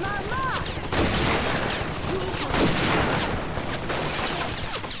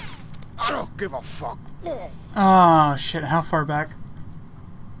 I don't give a fuck. Oh, shit. How far back?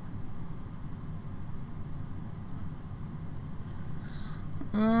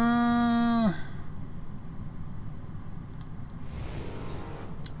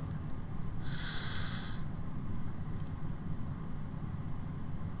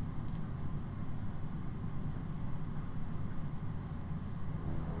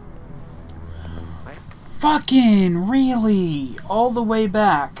 Fucking really? All the way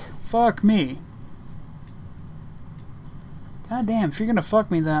back. Fuck me. God damn, if you're gonna fuck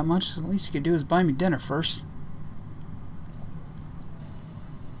me that much, the least you could do is buy me dinner first.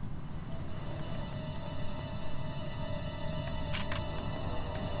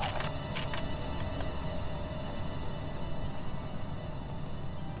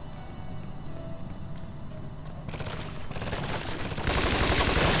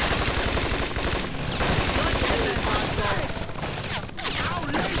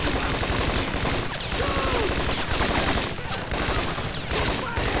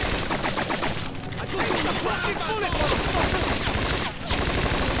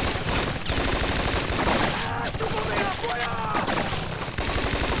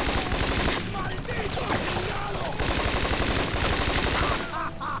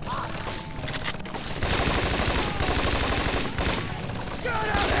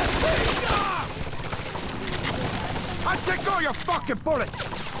 I take all your fucking bullets!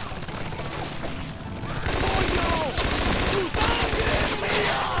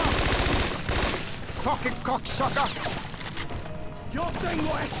 Fucking cocksucker! Yo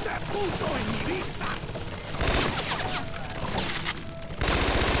tengo este puto en mi vista.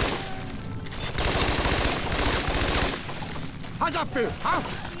 does that feel, huh?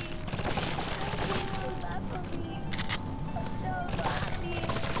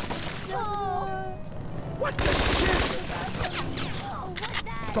 What the shit?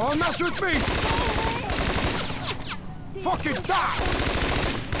 Don't mess with me! Fucking die!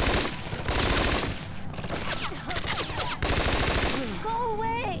 Go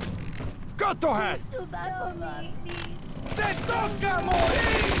away! Go to hell! It's too bad for me. ¡Te toca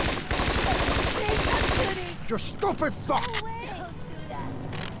morir! Please stop shooting. You stupid fuck! Go away. Don't do that.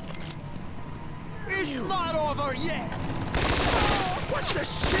 It's not over yet! What the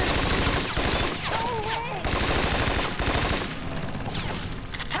shit? Go away.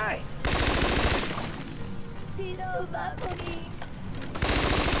 Hey! This is too bad for me.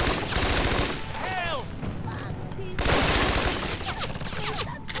 Hell! Fuck, please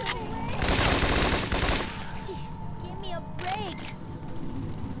stop shooting. Jeez, give me a break.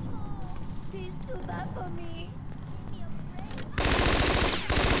 This is too bad for me. Give me a break.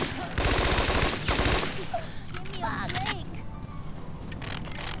 Give me a break.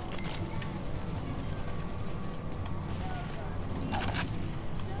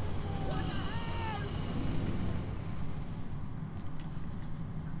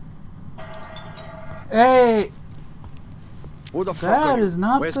 Hey! Who the fuck That are you? is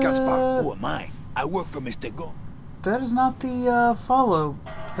not Where's the... Gaspar? Who am I? I work for Mr. Go. That is not the follow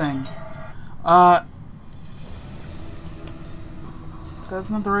thing. That's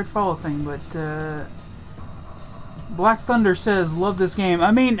not the right follow thing, but Black Thunder says, love this game.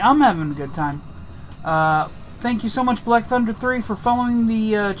 I mean, I'm having a good time. Thank you so much, Black Thunder 3, for following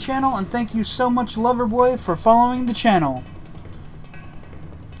the channel, and thank you so much, Loverboy, for following the channel.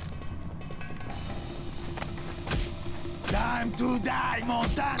 Time to die,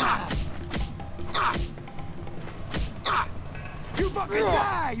 Montana! You fucking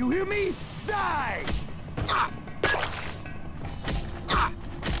die! You hear me? Die!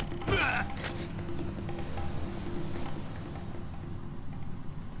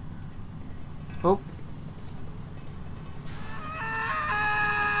 Oh.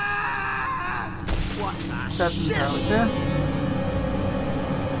 That's entirely fair.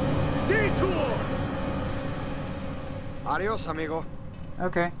 Detour! Adios, amigo.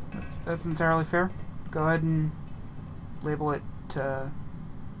 Okay, that's entirely fair. Go ahead and label it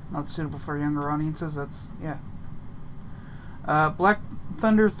not suitable for younger audiences. That's, yeah. Black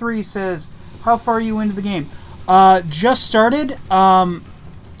Thunder 3 says, how far are you into the game? Just started.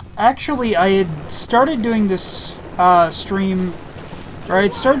 Actually, I had started doing this stream, or I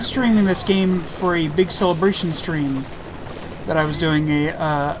had started streaming this game for a big celebration stream that I was doing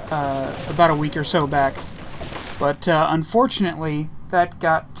about a week or so back. But unfortunately, that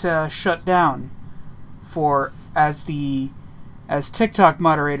got shut down for, as TikTok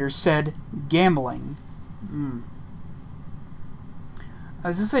moderators said, gambling.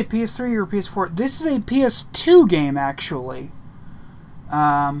 Is this a PS3 or PS4? This is a PS2 game, actually.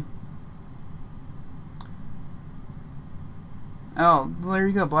 Oh, well, there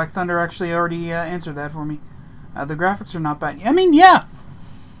you go. Black Thunder actually already answered that for me. The graphics are not bad. I mean, yeah.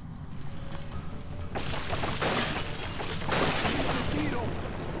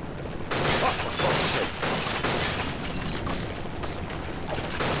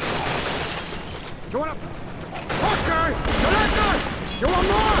 You wanna... Okay! Selector! You want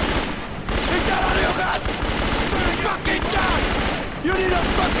more? Get that out of your gun! Fucking die! You need a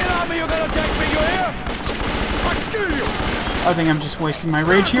fucking army you're gonna take me, you hear? I'll kill you! I think I'm just wasting my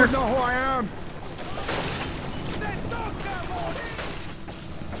rage here. You know who I am?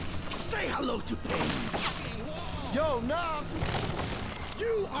 Say hello to pain. Yo, nah.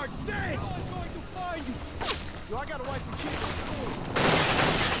 You are dead! No one's going to find you. Yo, I got a wife and kids at school.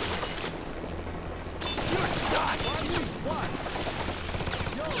 You're done! Why me? Why?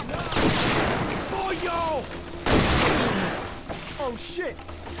 Yo, nah. For yo! Oh, shit.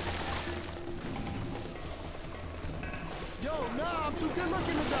 Yo, nah, I'm too good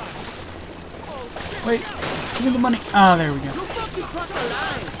looking to die. Oh, shit. Wait, give me the money. Ah, there we go. You fucking crossed the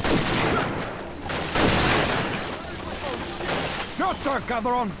line. Your turn,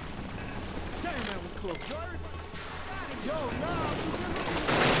 cabron! Damn, that was close. Yo, nah, I'm too good looking to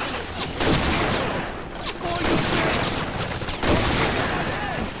die.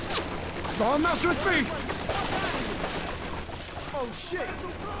 Don't mess with me! Oh, shit.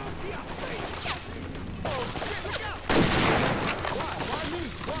 Oh, shit, look out. Why? Why me?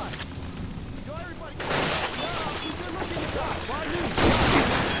 Why? Yo, everybody get out. Nah, I'm too good looking to die. Why me?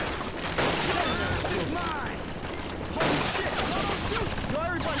 It's mine. Holy shit. No, don't shoot. Yo,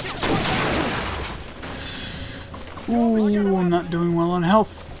 everybody get the fuck out. Ooh, I'm not doing well on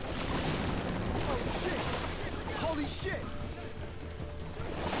health. Oh, shit. Holy shit.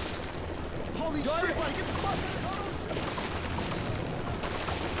 Holy shit! Everybody get the fuck out.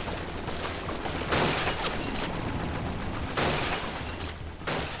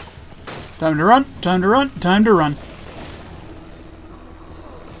 Time to run, time to run, time to run.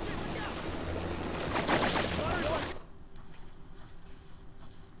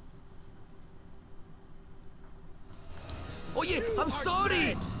 Oye, I'm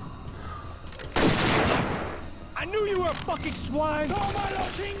sorry! I knew you were a fucking swine! Tómalo,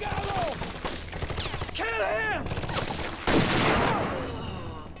 chingado! Kill him!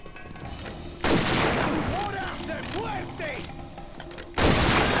 Ahora de muerte!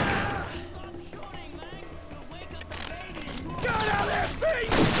 Stop shooting, man! You'll wake up the baby! Get out of there,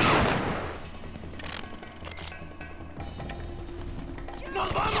 feet!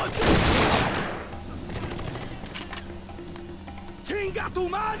 ¡Nos vamos! ¡Chinga tu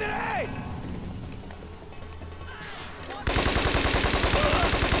madre!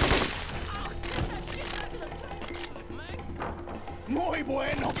 Muy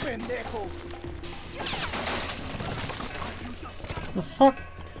bueno, pendejo. The fuck?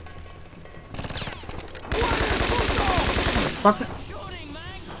 The fuck?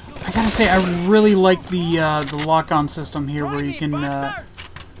 I gotta say, I really like the lock-on system here, where you can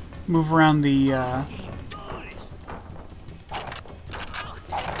move around the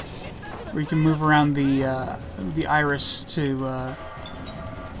the iris to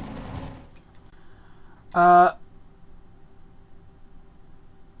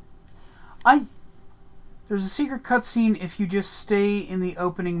there's a secret cutscene if you just stay in the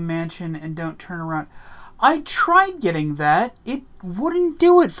opening mansion and don't turn around. I tried getting that. It wouldn't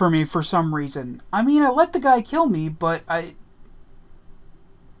do it for me for some reason. I mean, I let the guy kill me, but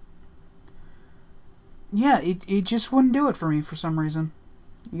yeah, it just wouldn't do it for me for some reason.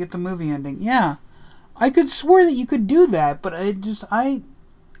 You get the movie ending. Yeah. I could swear that you could do that, but I mean,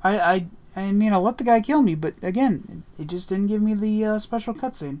 I let the guy kill me, but again, it just didn't give me the special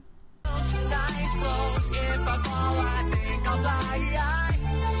cutscene.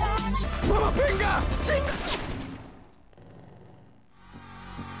 Mama pinga! Chinga!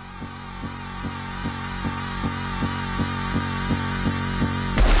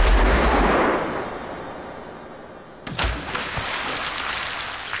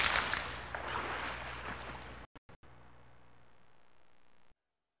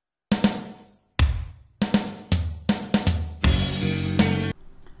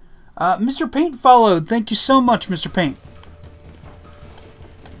 Mr. Paint followed. Thank you so much, Mr. Paint.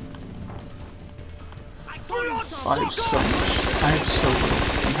 I have so much. I have so little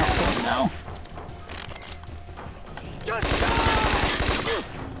fucking health right now. Just die!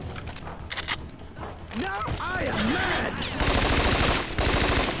 Now I am mad!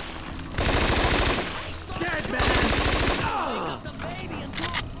 Dead man!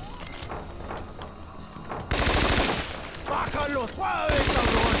 Bájalo suave,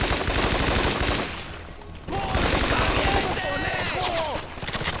 cabrón!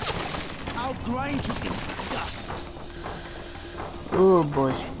 I'll grind you in dust! Oh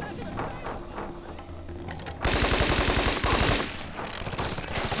boy. No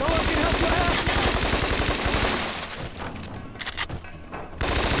one can help you out!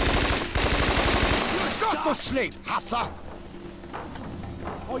 You've got to sleep, Hassa!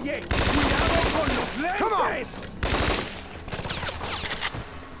 Oye, cuidado con los lentes! Come on!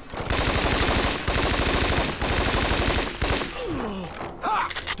 Ha!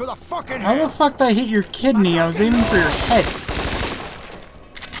 To the fucking head! How the fuck did I hit your kidney? I was aiming for your head.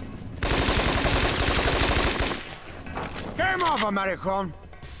 Game over, American.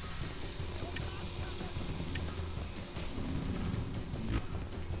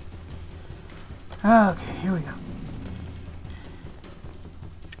 Okay, here we go.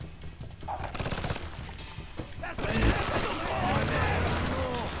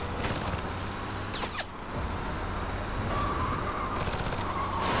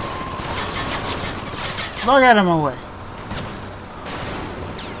 Look at him away.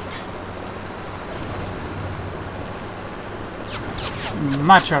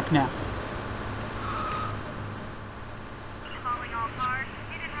 My truck now. Calling all cars.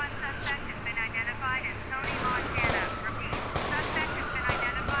 Hit and run suspect has been identified as Tony Montana. Repeat. Suspect has been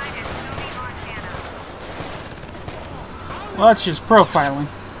identified as Tony Montana. Well, that's just profiling.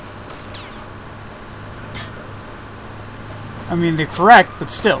 I mean, they're correct,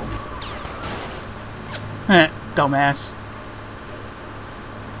 but still. Dumbass.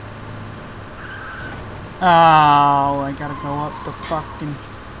 Oh, I gotta go up the fucking...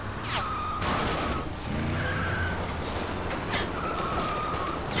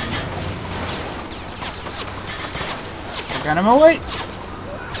 I got him away.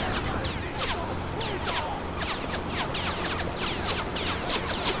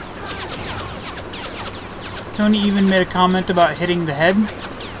 Tony even made a comment about hitting the head.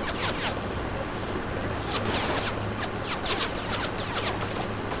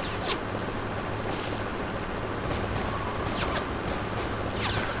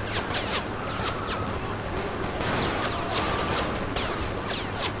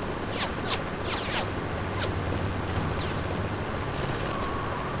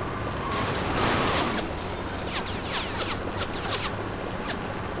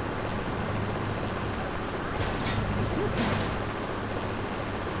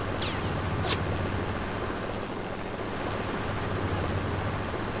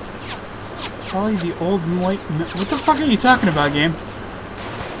 Probably the old white... What the fuck are you talking about, game?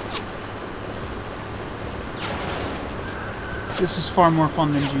 This was far more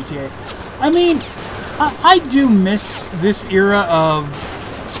fun than GTA. I mean, I do miss this era of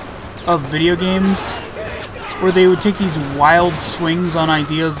video games where they would take these wild swings on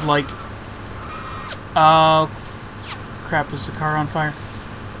ideas like... crap, is the car on fire?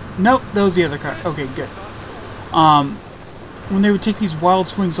 Nope, that was the other car. Okay, good. When they would take these wild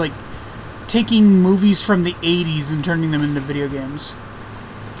swings like taking movies from the 80s and turning them into video games.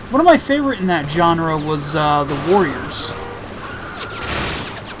 One of my favorite in that genre was The Warriors.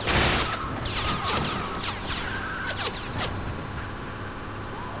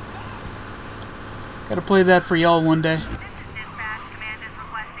 Gotta play that for y'all one day.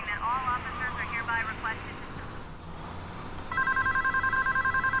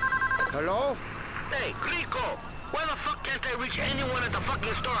 Hello? Hey, Rico! Why the fuck can't I reach anyone at the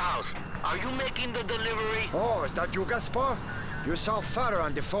fucking storehouse? Are you making the delivery? Oh, is that you, Gaspar? You sound fatter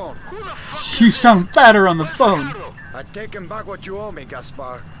on the phone. Who the fuck You sound fatter on the phone. I taking back what you owe me,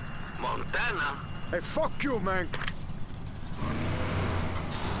 Gaspar. Montana? Hey, fuck you, man.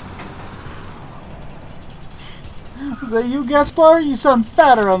 Is that you, Gaspar? You sound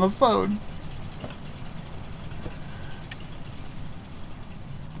fatter on the phone.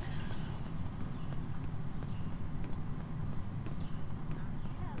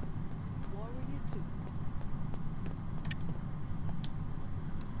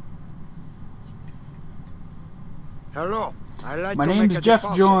 Hello. My name's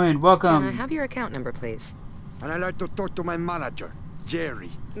Jeff Joined. Welcome. Can I have your account number, please? And I'd like to talk to my manager,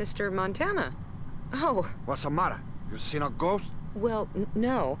 Jerry. Mr. Montana. Oh. What's the matter? You seen a ghost? Well,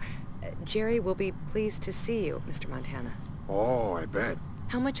 no. Jerry will be pleased to see you, Mr. Montana. Oh, I bet.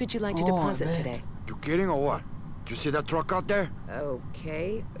 How much would you like to deposit today? You kidding or what? Did you see that truck out there?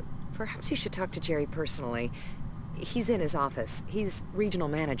 Okay. Perhaps you should talk to Jerry personally. He's in his office. He's regional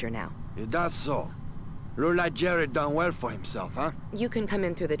manager now. Is that so? Look like Jerry done well for himself, huh? You can come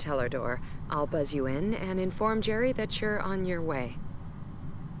in through the teller door. I'll buzz you in and inform Jerry that you're on your way.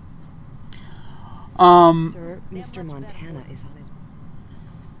 Sir, Mr. Montana is on his...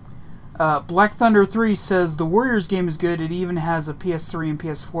 Black Thunder 3 says the Warriors game is good. It even has a PS3 and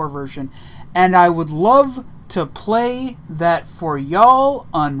PS4 version. And I would love to play that for y'all.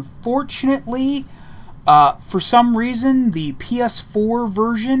 Unfortunately, for some reason, the PS4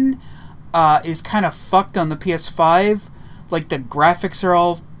 version is kind of fucked on the PS5. Like, the graphics are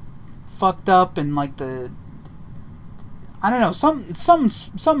all fucked up and, like, I don't know,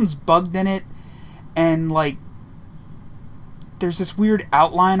 something's bugged in it. And, like, there's this weird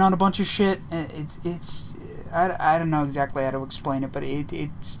outline on a bunch of shit. I don't know exactly how to explain it, but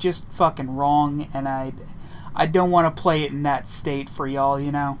it's just fucking wrong, and I don't want to play it in that state for y'all,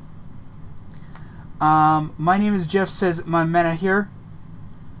 you know. My name is Jeff, says my men here.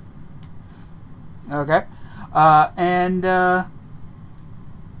 Okay.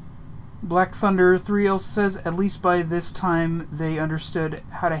 Black Thunder 3 also says, at least by this time they understood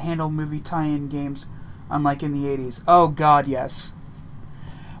how to handle movie tie-in games, unlike in the 80s. Oh god, yes.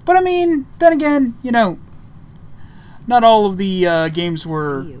 But I mean, then again, you know, not all of the games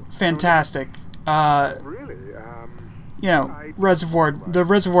were fantastic. Really? You know, the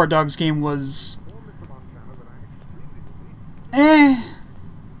Reservoir Dogs game was...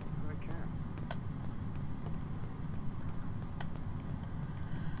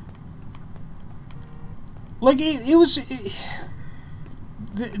 Like, it was...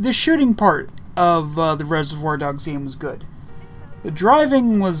 The shooting part of the Reservoir Dogs game was good. The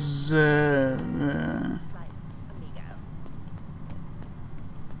driving was... it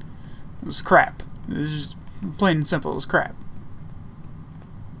was crap. It was just plain and simple, it was crap.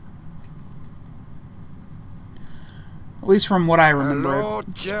 At least from what I remember. Hello,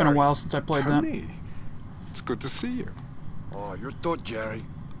 it's been a while since I played Tony. It's good to see you. Oh, you're good, Jerry.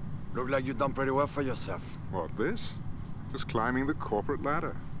 Look like you've done pretty well for yourself. What, this? Just climbing the corporate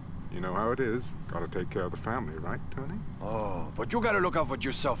ladder. You know how it is. Gotta take care of the family, right, Tony? Oh, but you gotta look out for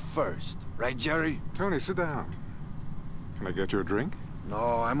yourself first. Right, Jerry? Tony, sit down. Can I get you a drink?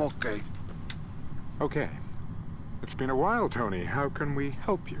 No, I'm okay. Okay. It's been a while, Tony. How can we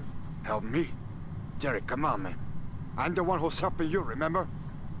help you? Help me? Jerry, come on, man. I'm the one who's helping you, remember?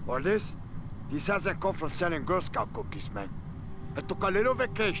 Or this? This hasn't come from selling Girl Scout cookies, man. I took a little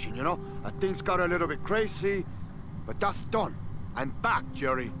vacation, you know? Things got a little bit crazy, but that's done. I'm back,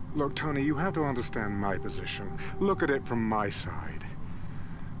 Jerry. Look, Tony, you have to understand my position. Look at it from my side.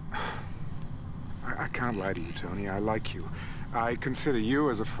 I can't lie to you, Tony. I like you. I consider you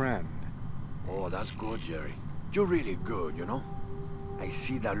as a friend. Oh, that's good, Jerry. You're really good, you know? I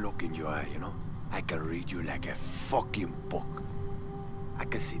see that look in your eye, you know? I can read you like a fucking book. I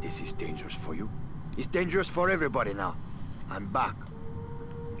can see this is dangerous for you. It's dangerous for everybody now. I'm back.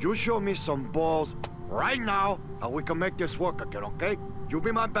 You show me some balls right now, and we can make this work again, okay? You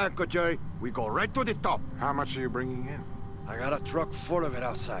be my banker, Jerry. We go right to the top. How much are you bringing in? I got a truck full of it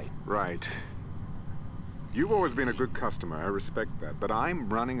outside. Right. You've always been a good customer, I respect that, but I'm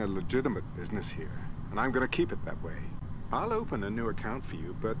running a legitimate business here, and I'm gonna keep it that way. I'll open a new account for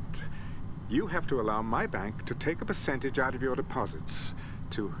you, but you have to allow my bank to take a percentage out of your deposits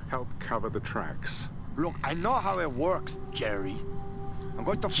to help cover the tracks. Look, I know how it works, Jerry. I'm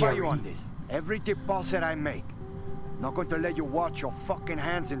going to fight you on this. Every deposit I make. Not going to let you wash your fucking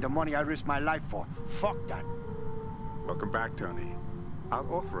hands in the money I risk my life for. Fuck that. Welcome back, Tony.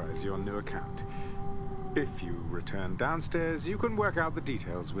 I'll authorize your new account. If you return downstairs, you can work out the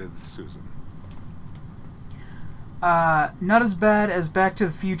details with Susan. Not as bad as Back to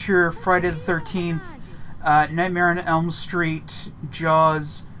the Future, Friday the 13th, Nightmare on Elm Street,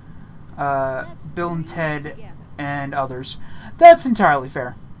 Jaws, Bill and Ted, and others. That's entirely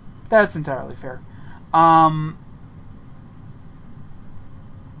fair. That's entirely fair.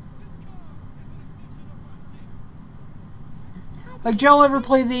 Like, did y'all ever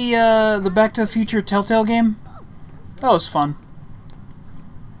play the Back to the Future Telltale game? That was fun.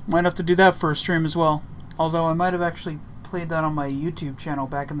 Might have to do that for a stream as well. Although I might have actually played that on my YouTube channel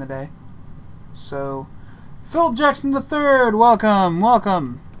back in the day. So, Philip Jackson III, welcome,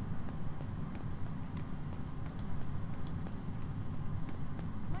 welcome.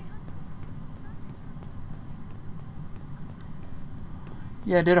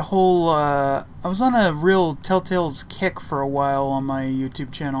 Yeah, I did a whole, I was on a real Telltale's kick for a while on my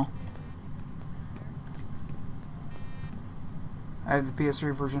YouTube channel. I have the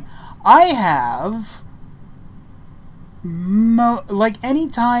PS3 version. I have, like,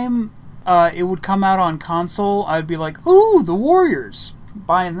 anytime it would come out on console, I'd be like, ooh, the Warriors!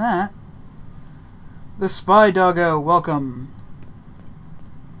 Buying that. The Spy Doggo, welcome.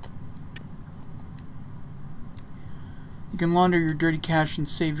 You can launder your dirty cash and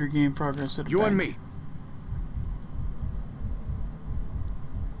save your game progress at a bank. You and me.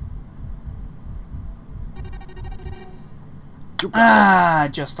 Ah,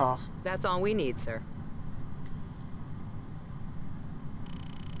 just off. That's all we need, sir.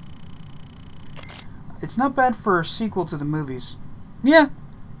 It's not bad for a sequel to the movies. Yeah.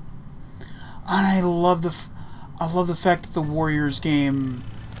 And I love the fact that the Warriors game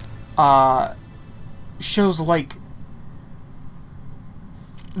shows, like,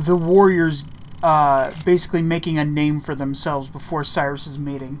 the Warriors basically making a name for themselves before Cyrus's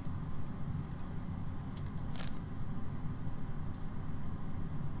meeting.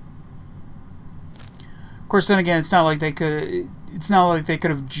 Of course, then again, it's not like they could. It's not like they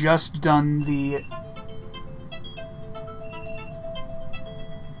could have just done the.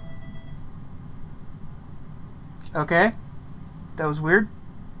 Okay, that was weird.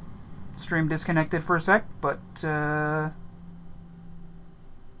 Stream disconnected for a sec, but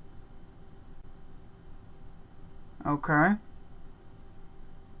okay.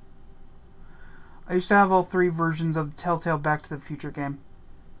 I used to have all 3 versions of the Telltale Back to the Future game.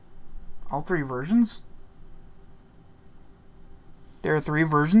 All 3 versions? There are 3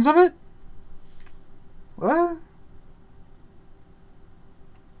 versions of it? What?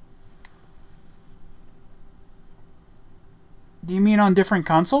 Do you mean on different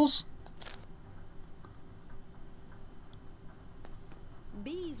consoles?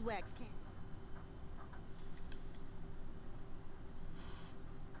 Beeswax can.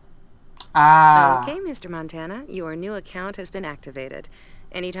 Ah. Okay, Mr. Montana, your new account has been activated.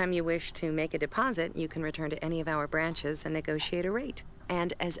 Anytime you wish to make a deposit, you can return to any of our branches and negotiate a rate.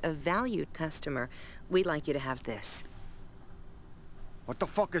 And as a valued customer, we'd like you to have this. What the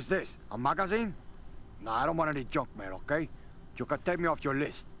fuck is this? A magazine? Nah, I don't want any junk mail, okay? You can take me off your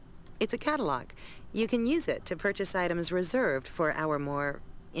list. It's a catalog. You can use it to purchase items reserved for our more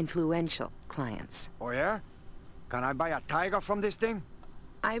influential clients. Oh, yeah? Can I buy a tiger from this thing?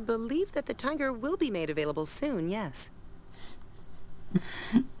 I believe that the tiger will be made available soon, yes.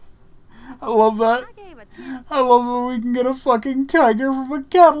 I love that. I love that we can get a fucking tiger from a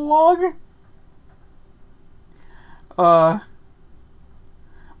catalog.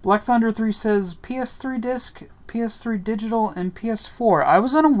 Black Thunder 3 says PS3 disc, PS3 digital, and PS4. I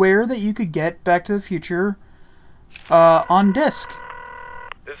was unaware that you could get Back to the Future on disc.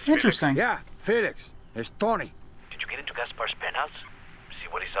 Interesting. Yeah, Felix. It's Tony. Did you get into Gaspar's penthouse? See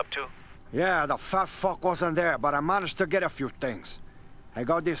what he's up to? Yeah, the fat fuck wasn't there, but I managed to get a few things. I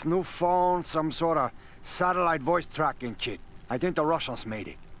got this new phone, some sort of satellite voice tracking shit. I think the Russians made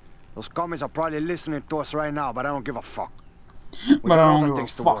it. Those commies are probably listening to us right now, but I don't give a fuck. We got other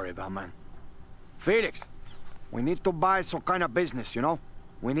things to worry about, man. Felix, we need to buy some kind of business, you know?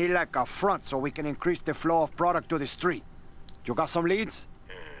 We need like a front so we can increase the flow of product to the street. You got some leads?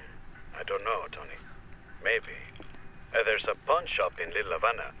 I don't know, Tony. Maybe. There's a pawn shop in Little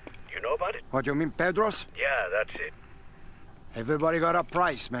Havana. You know about it? What, you mean Pedro's? Yeah, that's it. Everybody got a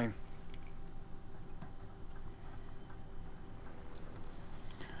price, man.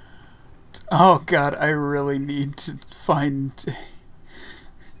 Oh god, I really need to find...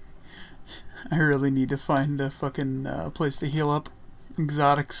 I really need to find a fucking place to heal up.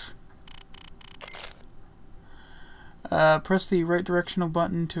 Exotics. Press the right directional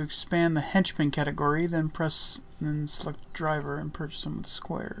button to expand the henchman category, then select driver and purchase them with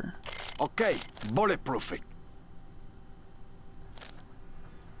square. Okay, bulletproof it.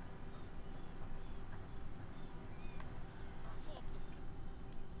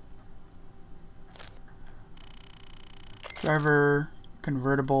 Driver,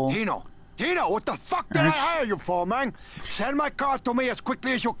 convertible. Tino, what the fuck did I hire you for, man? Send my car to me as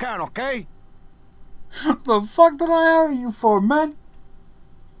quickly as you can, okay? The fuck did I hire you for, man?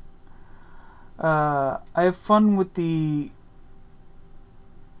 I have fun with the...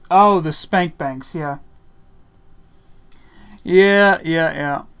 Oh, the spank banks, yeah.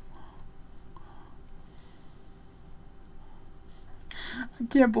 Yeah. I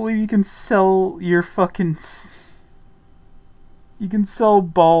can't believe you can sell your fucking... You can sell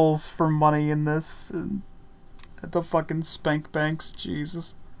balls for money in this. At the fucking spank banks,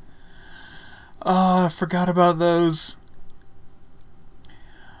 Jesus. Oh, I forgot about those.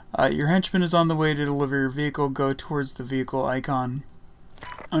 Your henchman is on the way to deliver your vehicle. Go towards the vehicle icon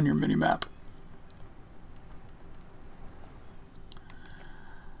on your minimap.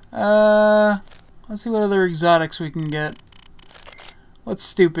 Let's see what other exotics we can get. What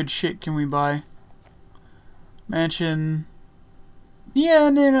stupid shit can we buy? Mansion. Yeah,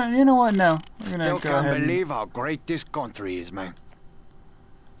 no, you know what? No. We're gonna go ahead. Still can't believe how great this country is, man.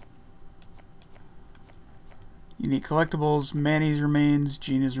 Unique collectibles, Manny's remains,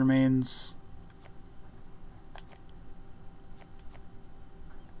 Gina's remains.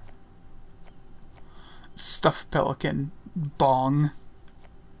 Stuffed pelican, bong.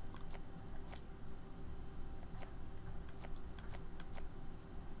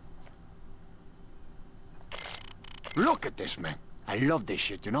 Look at this, man. I love this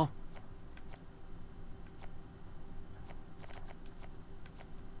shit, you know?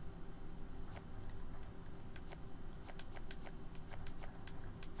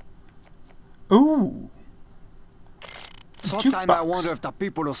 Ooh. Sometimes I wonder if the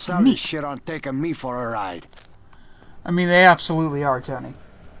people who sell this shit aren't taking me for a ride. I mean, they absolutely are, Tony.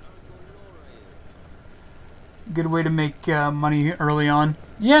 Good way to make money early on.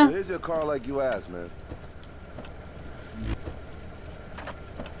 Yeah. Here's your car like you asked, man.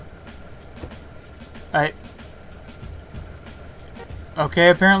 Alright. Okay,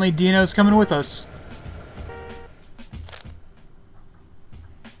 apparently Dino's coming with us.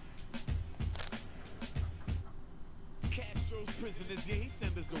 Castro's prisoners, yeah, he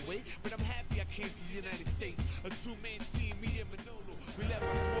sent us away, but I'm happy I came to the United States. A two-man team, me and Manolo. We left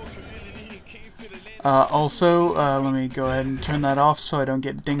our small community and came to the land. Also, let me go ahead and turn that off so I don't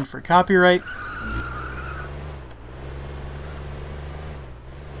get dinged for copyright.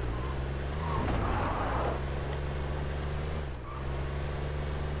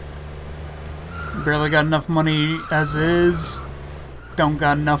 Barely got enough money as it is. Don't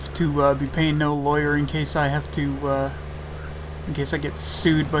got enough to be paying no lawyer in case I have to, in case I get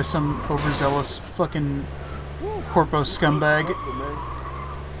sued by some overzealous fucking corpo scumbag.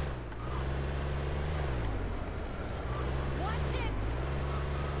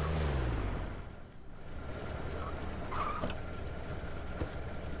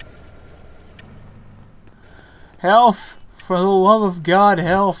 Health! For the love of God,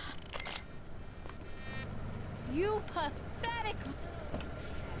 health! You pathetic.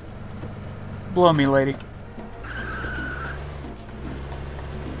 Blow me, lady.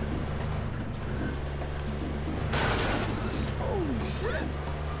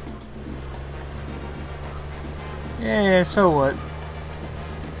 Yeah, so what?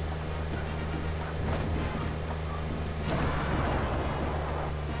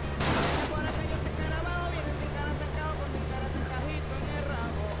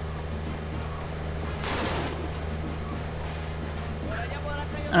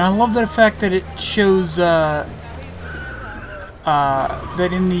 And I love the fact that it shows that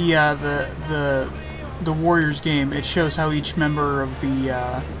in the Warriors game, it shows how each member of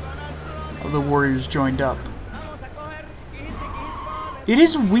the Warriors joined up. It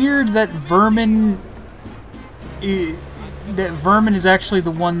is weird that Vermin is actually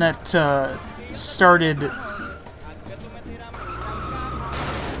the one that started.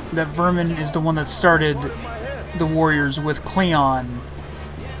 That Vermin is the one that started the Warriors with Cleon.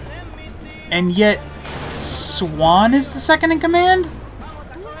 And yet, Swan is the second in command?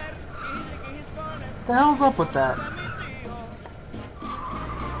 What the hell's up with that?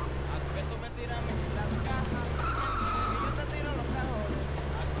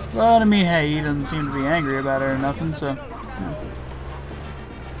 But, I mean, hey, he doesn't seem to be angry about it or nothing, so... Yeah.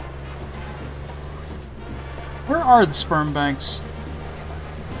 Where are the sperm banks?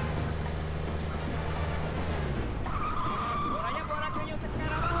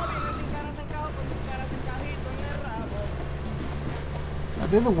 Are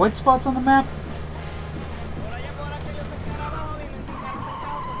they the white spots on the map?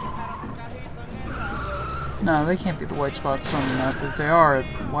 No, they can't be the white spots on the map. If they are,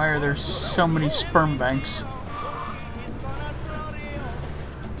 why are there so many sperm banks?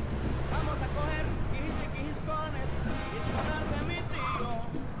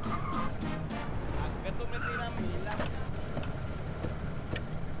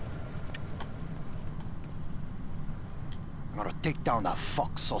 I'm gonna take down that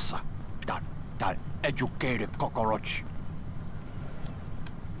fuck Sosa. That educated cockroach.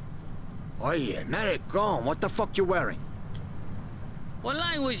 Oye, Maricon, what the fuck you wearing? What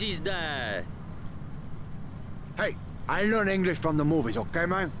language is that? Hey, I learn English from the movies, okay,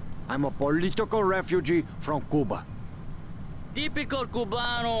 man? I'm a political refugee from Cuba. Typical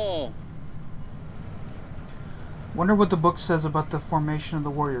Cubano. Wonder what the book says about the formation of the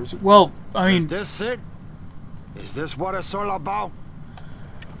Warriors. Well, I mean... Is this it? Is this what it's all about?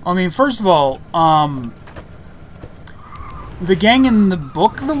 I mean, first of all, the gang in the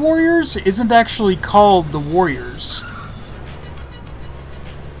book, The Warriors, isn't actually called the Warriors.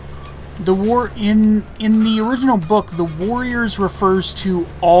 In the original book, the Warriors refers to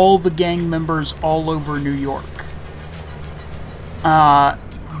all the gang members all over New York.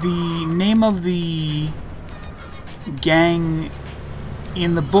 The name of the gang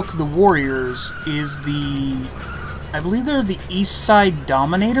in the book, The Warriors, is I believe they're the East Side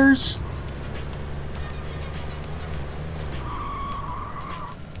Dominators.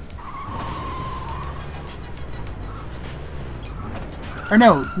 Or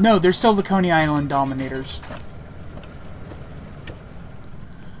no, they're still the Coney Island Dominators.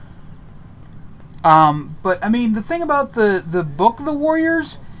 But I mean, the thing about the book The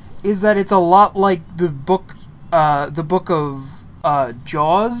Warriors is that it's a lot like the book of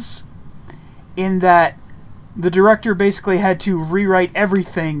Jaws, in that the director basically had to rewrite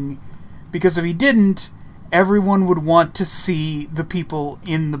everything, because if he didn't, everyone would want to see the people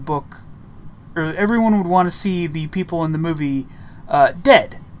in the book, or everyone would want to see the people in the movie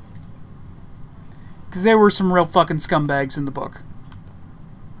dead. Because there were some real fucking scumbags in the book.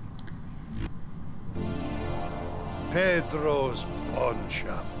 Pedro's pawn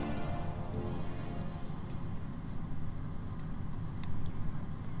shop.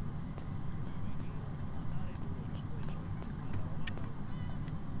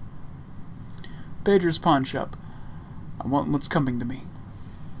 Pedro's pawn shop. I want what's coming to me.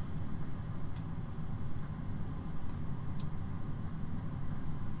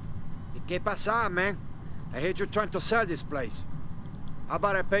 ¿Qué pasa, man? I heard you're trying to sell this place. How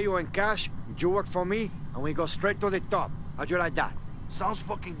about I pay you in cash, you work for me, and we go straight to the top? How'd you like that? Sounds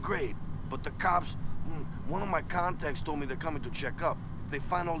fucking great, but the cops... one of my contacts told me they're coming to check up. If they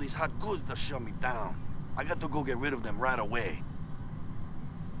find all these hot goods, they'll shut me down. I got to go get rid of them right away.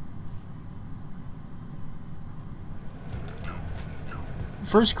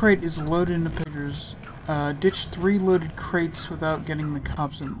 First crate is loaded into pictures. Ditch 3 loaded crates without getting the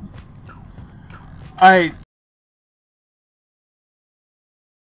cops in.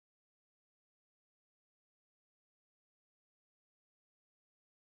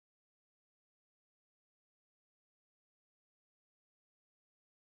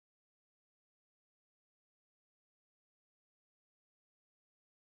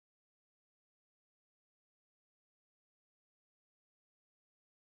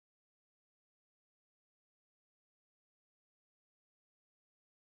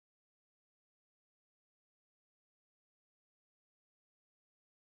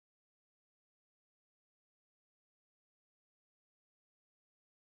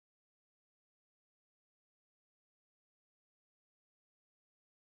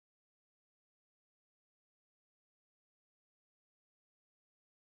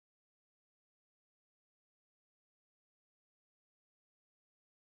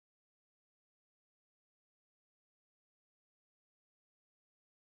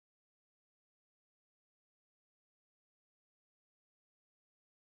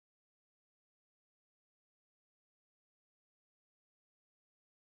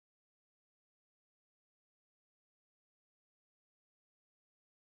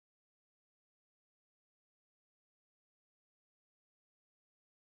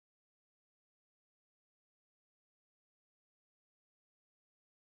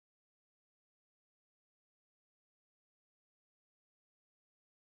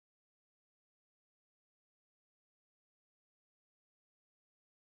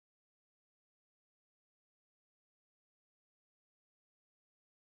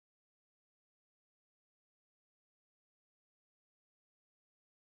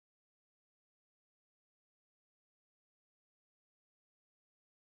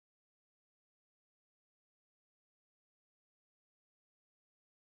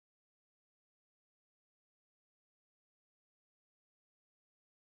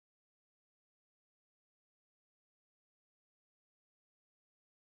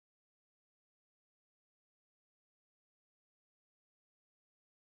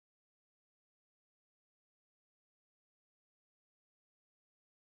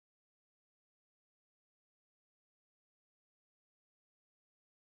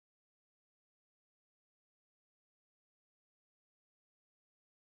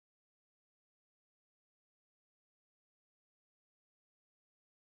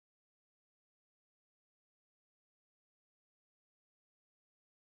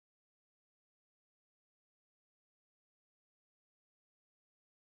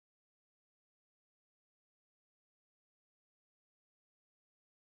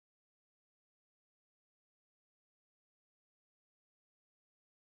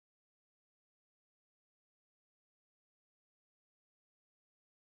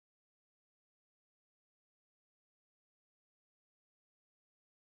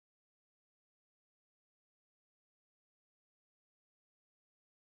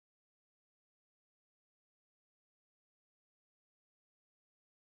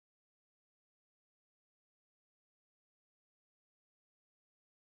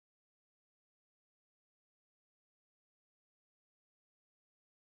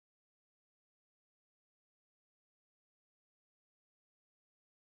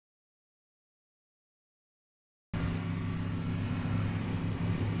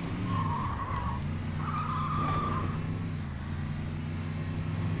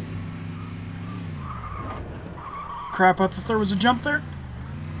 crap, I thought there was a jump there.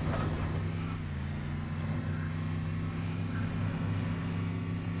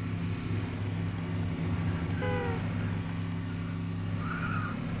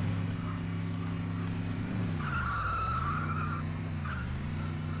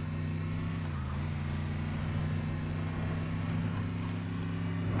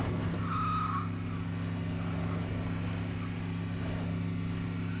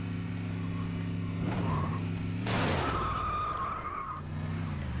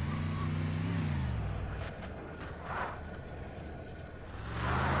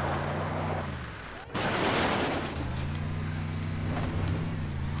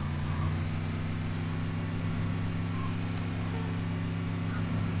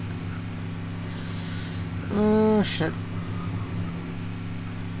 Oh, shit.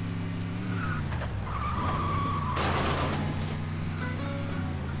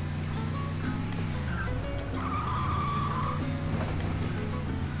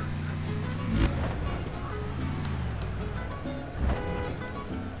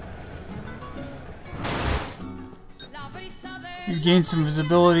 You've gained some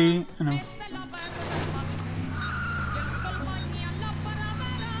visibility and a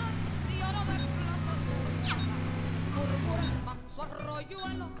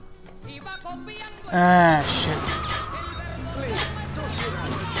ah, shit.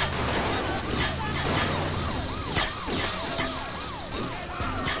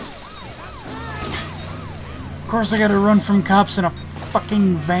 Of course I gotta run from cops in a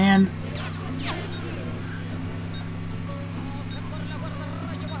fucking van.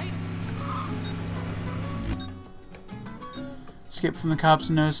 Escape from the cops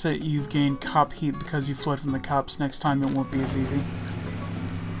and notice that you've gained cop heat because you fled from the cops. Next time it won't be as easy.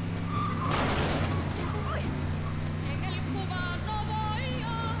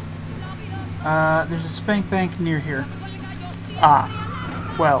 There's a spank bank near here.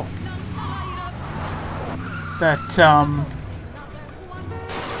 Ah, well.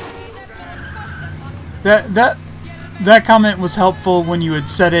 That comment was helpful when you had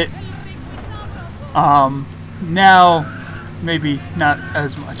said it. Now, maybe not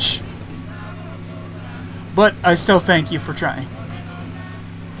as much. But I still thank you for trying.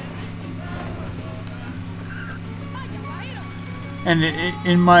 And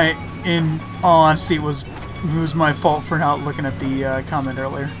in all honesty, it was my fault for not looking at the comment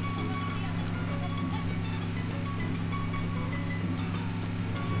earlier.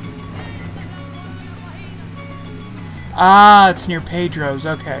 Ah, it's near Pedro's.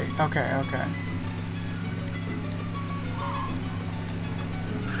 Okay.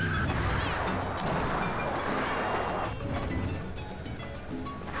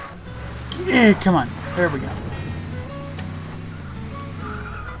 Come on. There we go.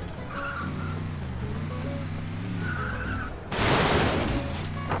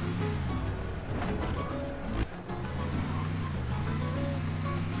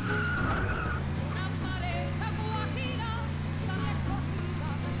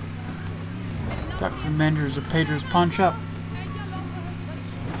 Dr. Mender's of Pedro's pawn shop.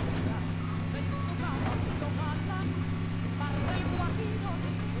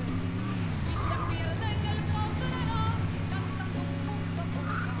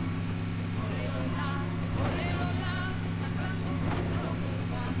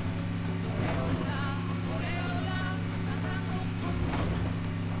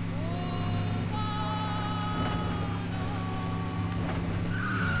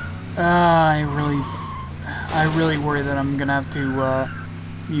 I really worry that I'm gonna have to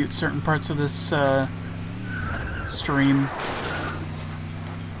mute certain parts of this stream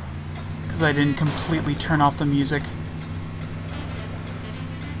because I didn't completely turn off the music.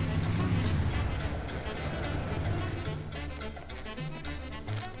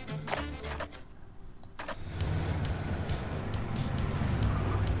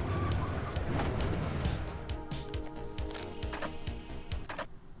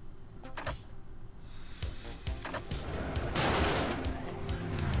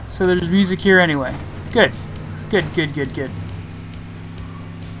 So there's music here anyway. Good. Good.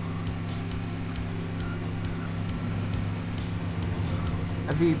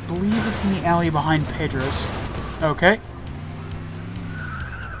 I believe it's in the alley behind Pedro's. Okay.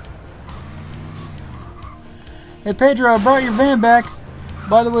 Hey Pedro, I brought your van back.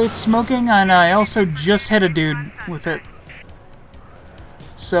 By the way, it's smoking, and I also just hit a dude with it.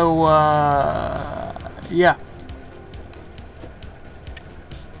 So, yeah.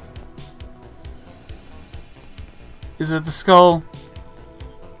 Is it the skull?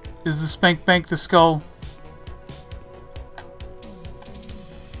 Is the spank bank the skull?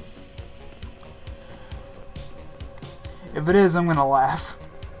 If it is, I'm gonna laugh.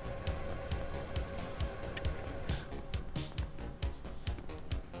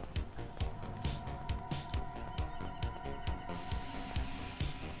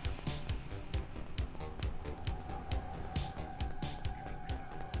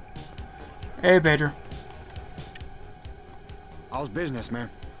 Hey, Pedro. How's business, man?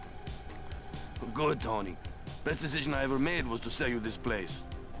 Good, Tony. Best decision I ever made was to sell you this place.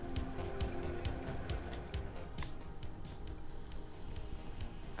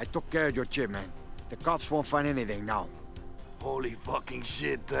 I took care of your chip, man. The cops won't find anything now. Holy fucking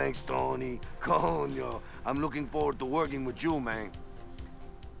shit, thanks, Tony. Coño. I'm looking forward to working with you, man.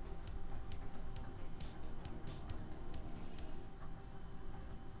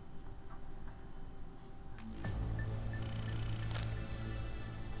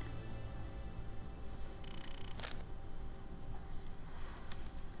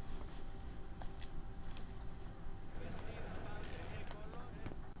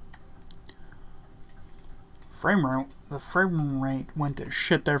 The frame rate went to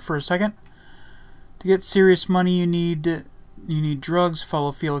shit there for a second. To get serious money, you need drugs.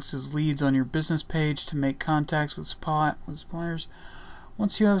 Follow Felix's leads on your business page to make contacts with suppliers.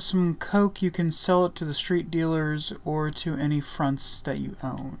 Once you have some coke, you can sell it to the street dealers or to any fronts that you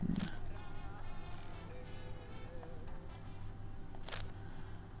own.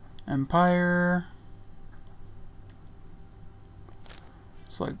 Empire.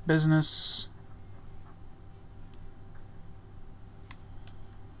 Select business.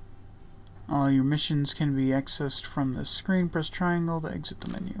 All your missions can be accessed from the screen. Press triangle to exit the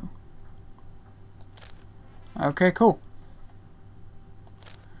menu. Okay, cool.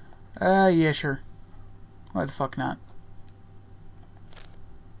 Yeah, sure. Why the fuck not?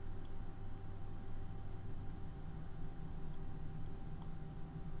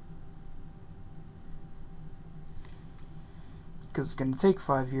 Because it's gonna take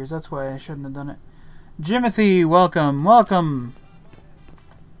 5 years. That's why I shouldn't have done it. Jimothy, welcome, welcome.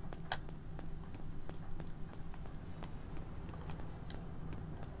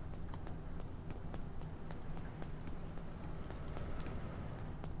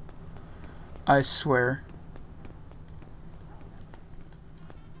 I swear.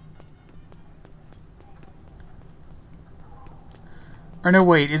 Or no,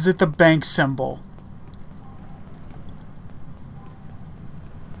 wait, is it the bank symbol?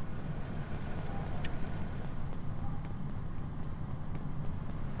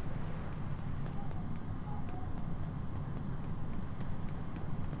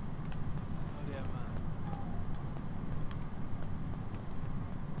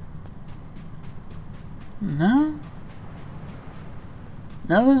 No?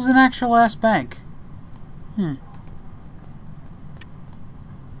 No, this is an actual ass bank. Hmm.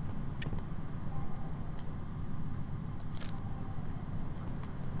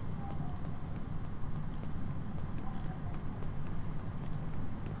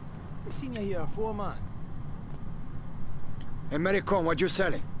 I seen you here 4 months. Hey, Maricon, what you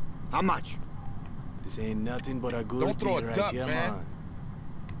selling? How much? This ain't nothing but a good Don't throw deal a right duck, here, man.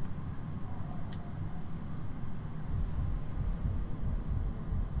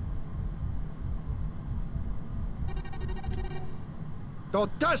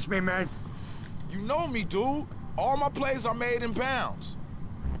 Don't touch me, man! You know me, dude. All my plays are made in pounds.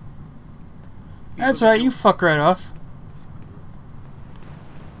 That's right, you fuck right off.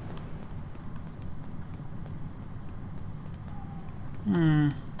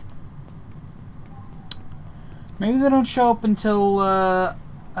 Maybe they don't show up until I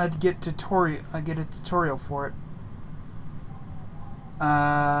get a tutorial for it.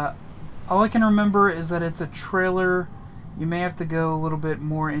 All I can remember is that it's a trailer. You may have to go a little bit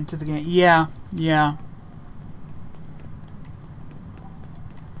more into the game. Yeah. Yeah,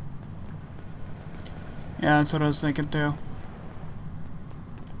 that's what I was thinking too.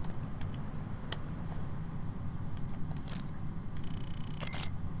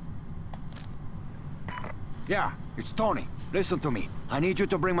 Yeah, it's Tony. Listen to me. I need you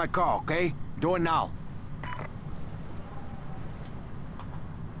to bring my car, okay? Do it now.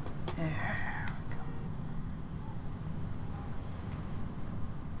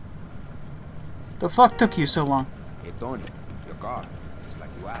 The fuck took you so long? Hey, Tony, your car, just like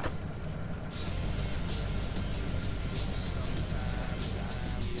you asked.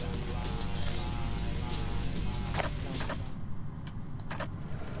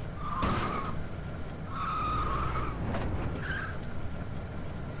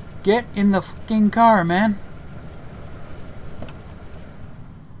 Get in the fucking car, man.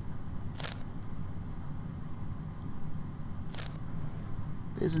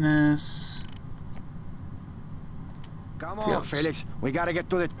 Business. Come Felix. We gotta get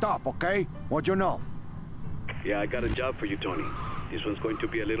to the top, okay? What you know? Yeah, I got a job for you, Tony. This one's going to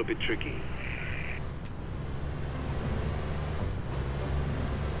be a little bit tricky.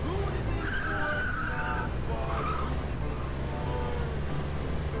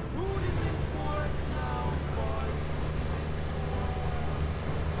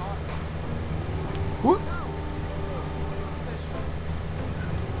 What?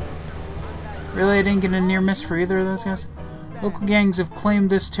 Really, I didn't get a near miss for either of those guys? Local gangs have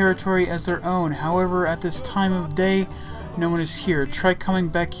claimed this territory as their own. However, at this time of day, no one is here. Try coming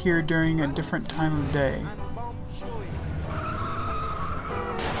back here during a different time of day.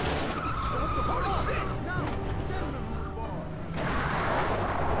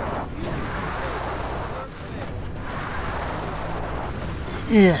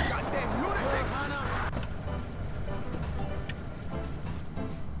 Yeah.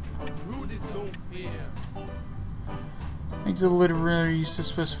 Make the delivery use to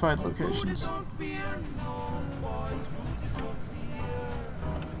specified locations.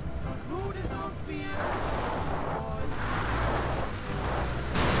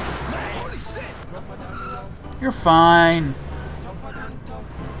 You're fine.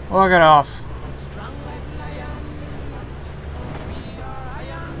 Walk it off.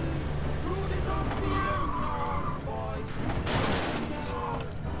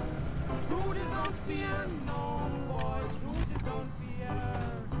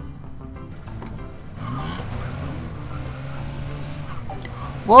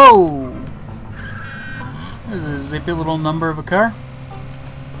 Whoa! This is a zippy little number of a car.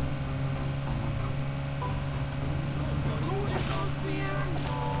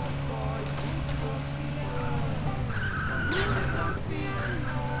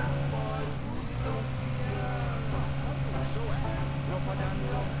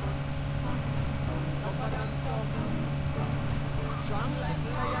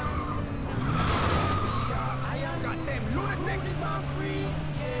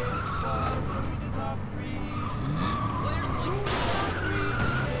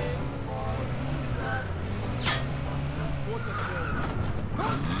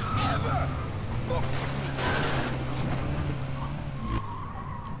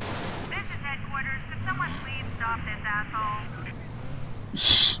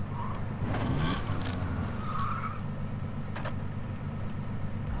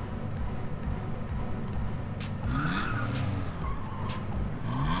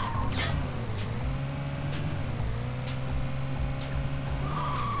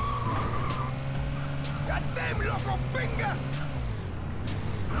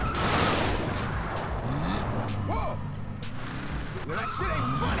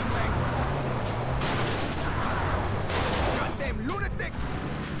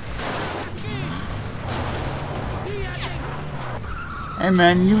 Hey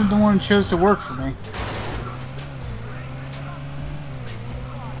man, you were the one who chose to work for me.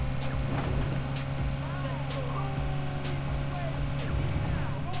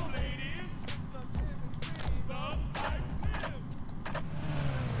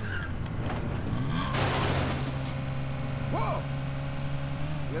 Whoa!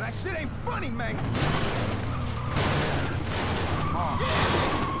 Yeah, that shit ain't funny, man.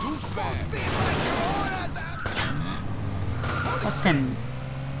 Fucking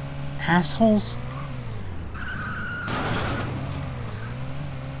assholes.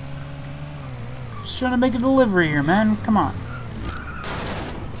 Just trying to make a delivery here, man. Come on.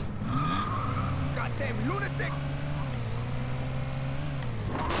 Goddamn lunatic!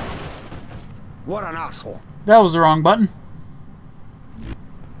 What an asshole. That was the wrong button.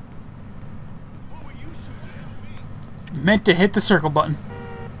 Meant to hit the circle button.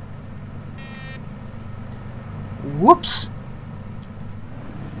 Whoops.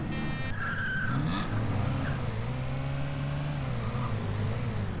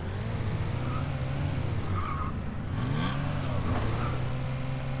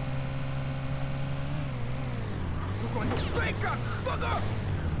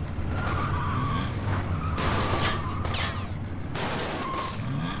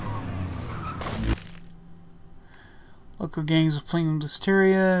 Local gangs of fleeing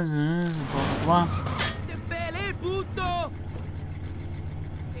hysteria, blah blah blah.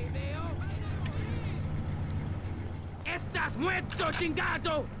 Estás muerto,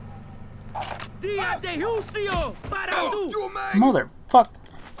 chingado! Día de juicio para tú! Motherfuck.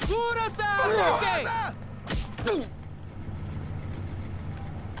 ¡Ahora sí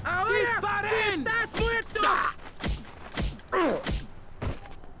estás muerto!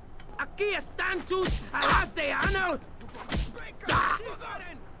 Aquí están tus alas de ano.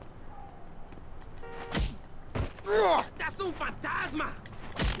 Estás un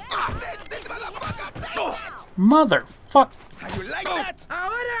Motherfuck. How you like that?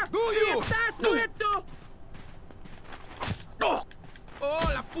 Ahora, do you? Estás muerto.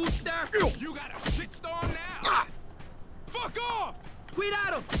 Oh, la puta. You got a shitstorm now? Fuck off!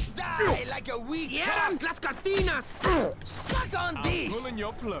 Cuidado. Die like a weak Cierran las cortinas. Suck on I'm this. pulling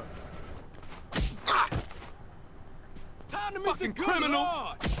your plug. Time to meet Fucking the criminal.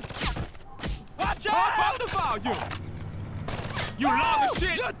 Lord. Watch out! About the volume. You log of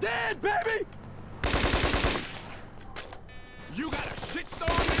shit. You're dead, baby. You got a shitstorm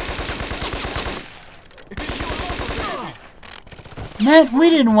now? You over, baby. Man, we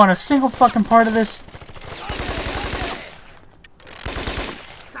didn't want a single fucking part of this.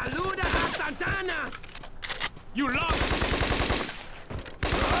 Saluda a Santanas. You lost.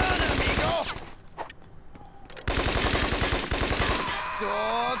 Run, amigo.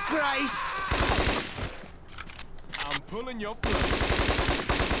 Oh, Christ. I'm pulling your plug.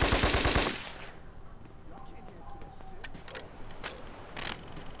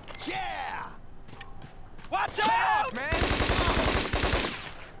 Yeah. Watch out, man!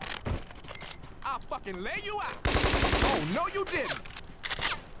 I'll fucking lay you out. Oh, no you didn't.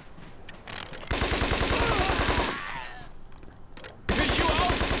 You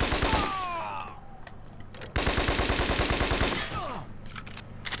out?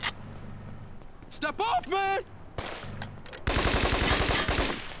 Step off, man.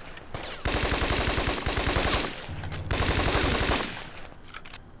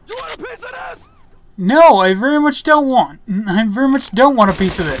 You want a piece of this? No, I very much don't want. I very much don't want a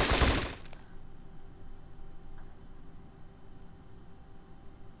piece of this.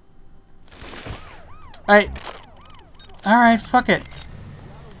 Alright, fuck it.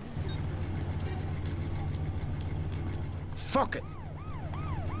 Fuck it.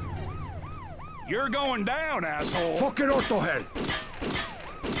 You're going down, asshole. Fucking autohell.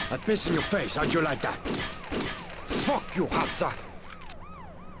 I piss in your face. How'd you like that? Fuck you, Hassa.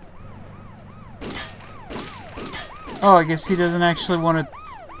 Oh, I guess he doesn't actually want to...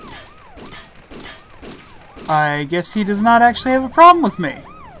 I guess he does not actually have a problem with me.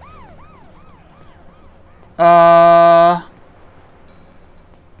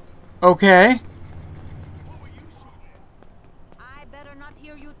 Okay. I better not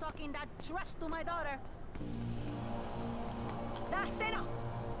hear you talking that trash to my daughter. That's enough.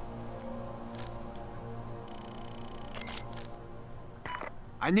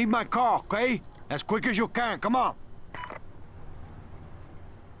 I need my car, okay? As quick as you can. Come on.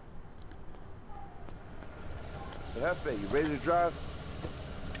 Jefe, you ready to drive?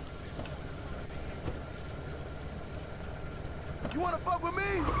 You wanna fuck with me?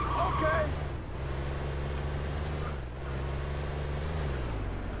 Okay.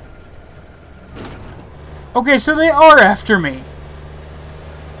 Okay, so they are after me.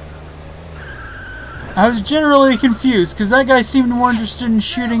 I was generally confused, because that guy seemed more interested in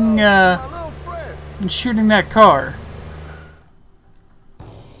shooting, that car.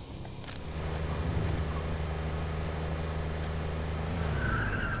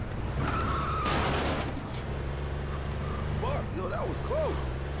 Fuck, yo, that was close.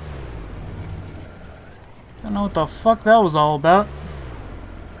 Don't know what the fuck that was all about.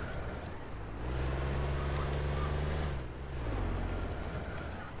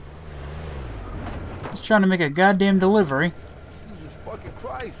 He's trying to make a goddamn delivery. Jesus fucking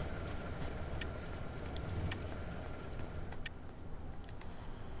Christ.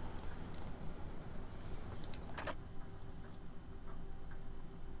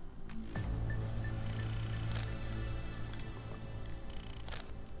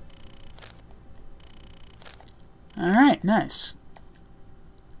 Alright, nice.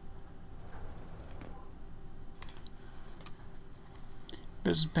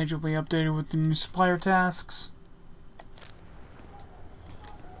 Business page will be updated with the new supplier tasks.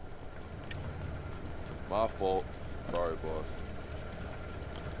 My fault. Sorry, boss.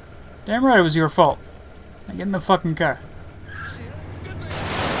 Damn right it was your fault. Now get in the fucking car.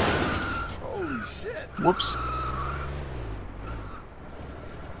 Holy shit. Whoops.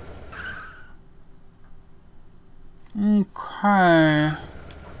 Okay.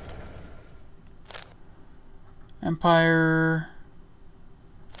 Empire.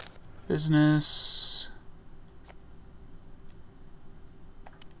 Business.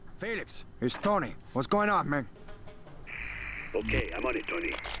 Felix, it's Tony. What's going on, man? Okay, I'm on it,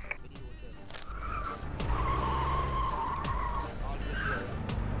 Tony.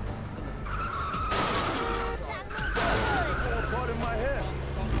 Part in my head.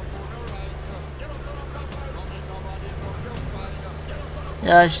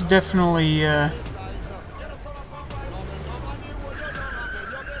 Yeah, I should definitely,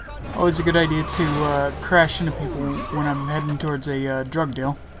 Always a good idea to crash into people when I'm heading towards a drug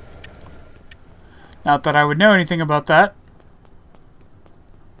deal. Not that I would know anything about that.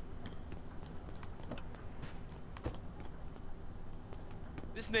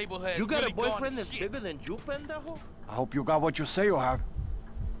 This neighborhood You got really a boyfriend gone that's shit. bigger than you, pendejo? I hope you got what you say you have.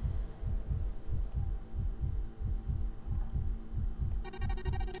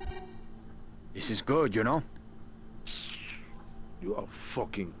 This is good, you know? You a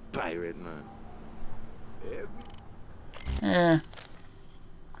fucking pirate, man. Yeah,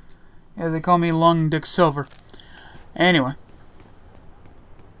 they call me Long Dick Silver. Anyway.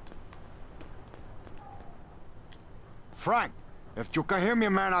 Frank, if you can hear me,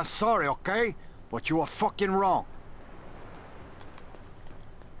 man, I'm sorry, okay? But you are fucking wrong.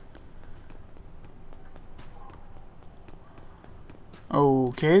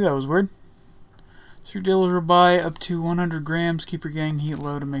 Okay, that was weird. So your dealer will buy up to 100 grams. Keep your gang heat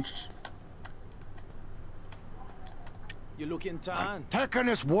low to make sure. You looking tan? Taking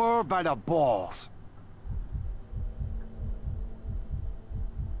this world by the balls.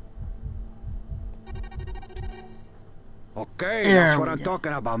 Okay, There that's what we I'm go.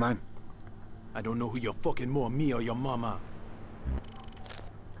 talking about, man. I don't know who you're fucking more, me or your mama.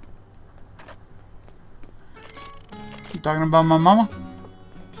 You talking about my mama?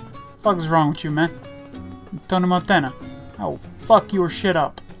 Fuck is wrong with you, man? Tony Montana. I'll fuck your shit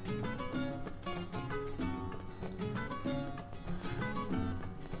up.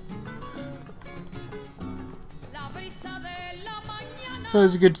 It's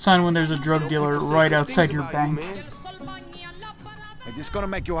always a good sign when there's a drug dealer right outside your bank. Hey, this is gonna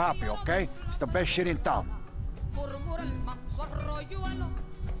make you happy, okay? It's the best shit in town.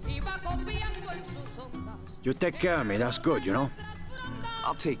 You take care of me, that's good, you know?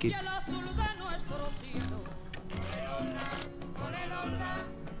 I'll take it.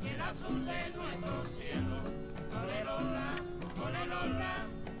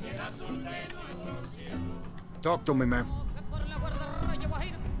 Talk to me, man.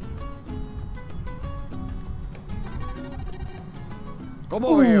 Come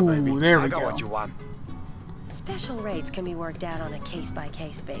over here, baby. There we I got go. what you want. Special rates can be worked out on a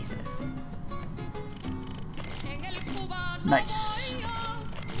case-by-case basis. Nice.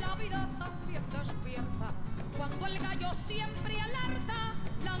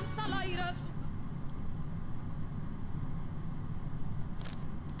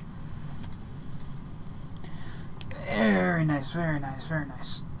 Very nice, very nice, very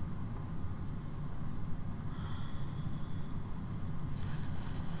nice.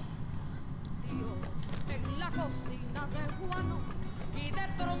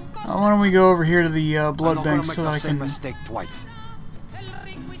 Why don't we go over here to the blood bank so I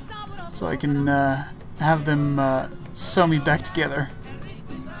can have them sew me back together.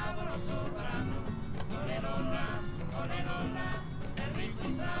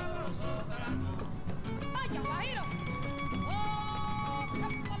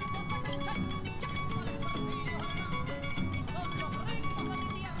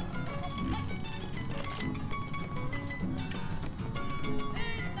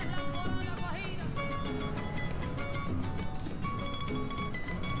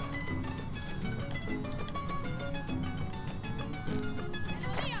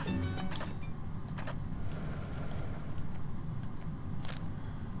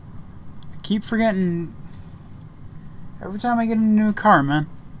 Keep forgetting every time I get in a new car, man.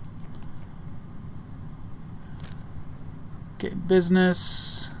 Okay,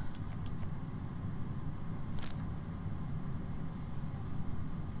 business.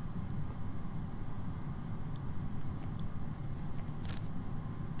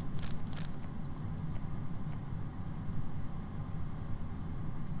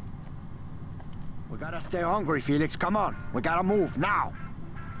 We gotta stay hungry, Felix. Come on. We gotta move now.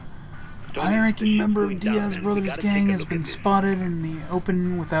 High-ranking member of Diaz Brothers gang has been spotted in the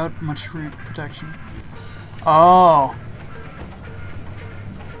open without much protection. Oh.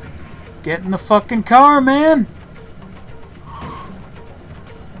 Get in the fucking car, man!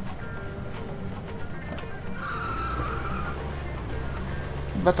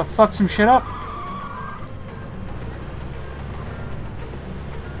 About to fuck some shit up.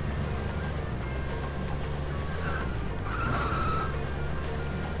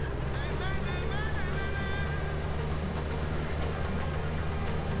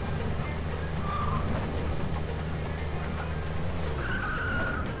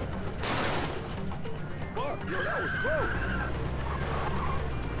 Yo, that was close.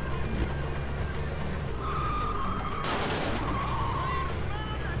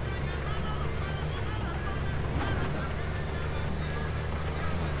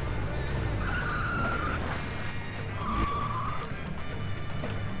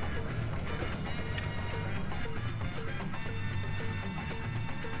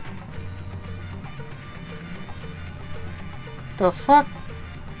 The fuck?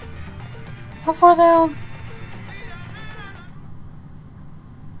 How far the hell?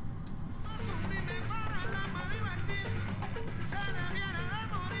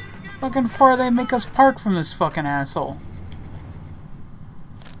 Fucking far they make us park from this fucking asshole.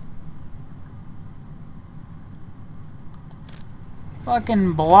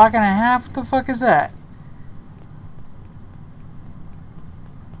 Fucking block and a half? What the fuck is that?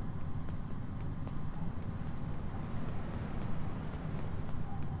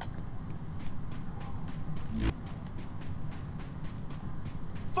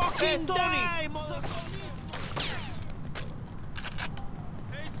 Fucking die, motherfucker!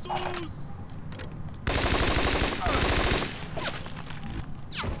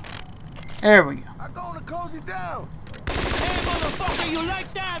 There we go. I'm going to close it down. Hey, motherfucker, you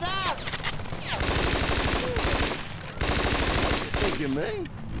like that, huh? Thank you, man.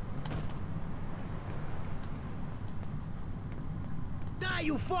 Die,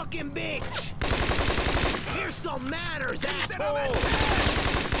 you fucking bitch! Here's some manners, asshole!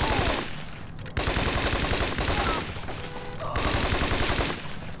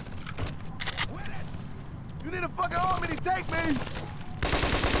 You need a fucking army to take me.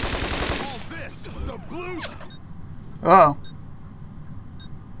 All this, the blues. Uh-oh.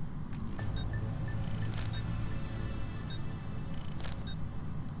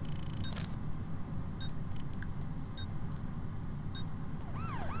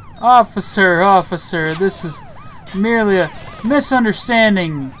 Officer, this is merely a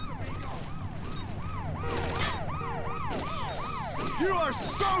misunderstanding. You are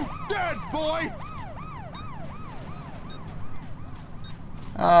so dead, boy!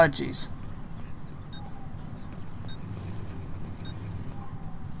 Oh, jeez.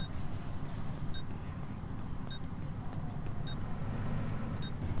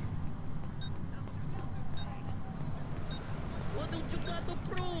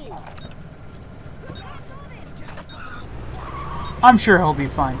 I'm sure he'll be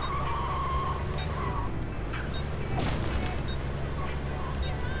fine.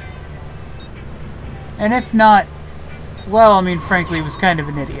 And if not, well, I mean, frankly, he was kind of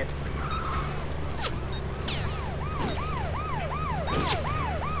an idiot.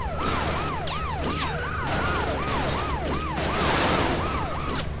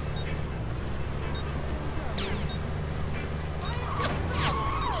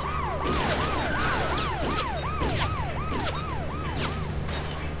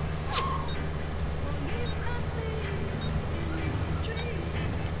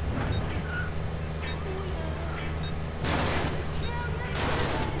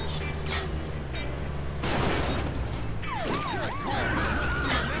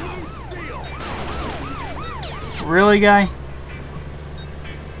 Really, guy?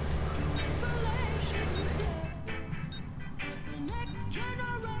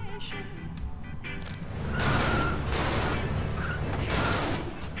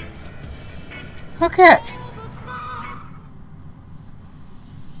 Okay.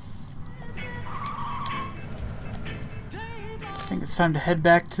 I think it's time to head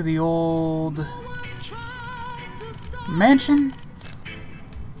back to the old mansion.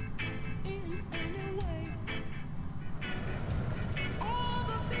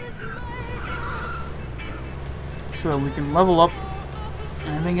 So that we can level up.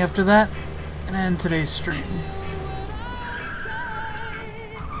 And I think after that, and end today's stream.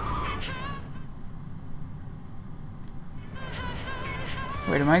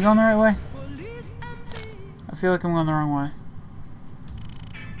 Wait, am I going the right way? I feel like I'm going the wrong way.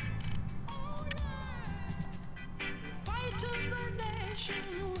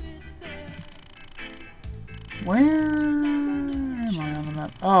 Where am I on the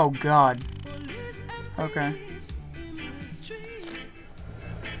map? Oh, God. Okay.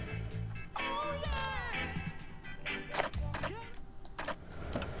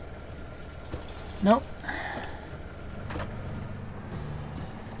 Nope.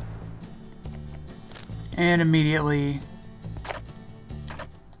 And immediately...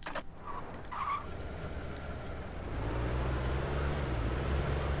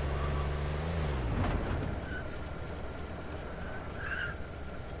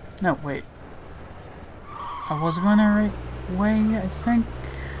 No, wait. I was going the right way, I think.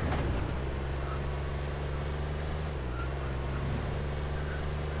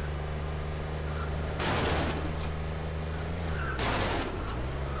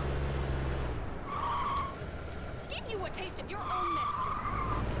 Give you a taste of your own medicine.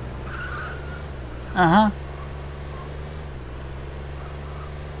 Uh-huh.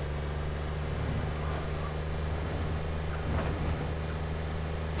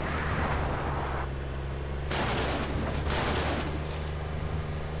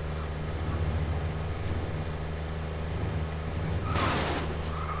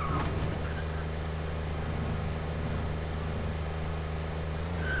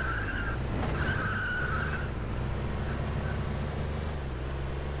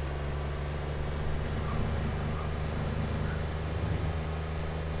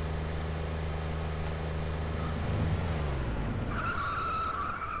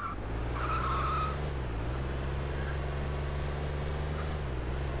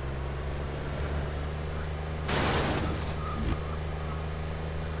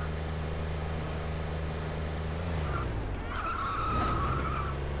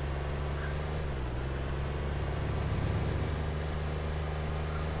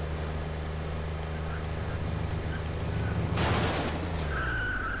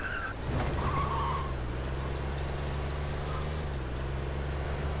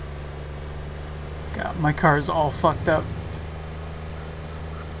 God, my car is all fucked up.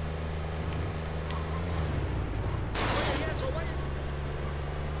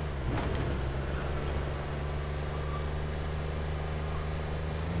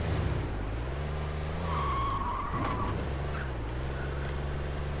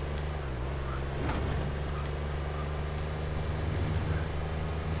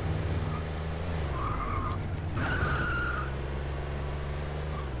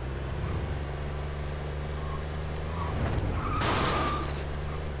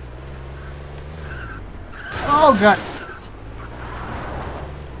 Oh god.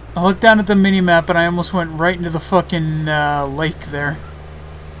 I looked down at the mini-map and I almost went right into the fucking lake there.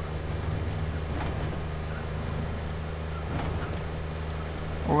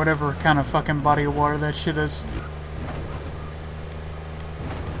 Or whatever kind of fucking body of water that shit is.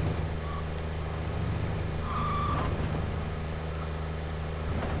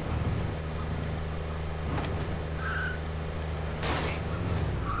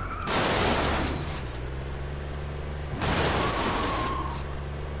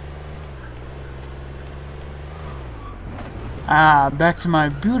 Ah, back to my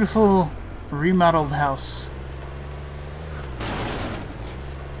beautiful remodeled house.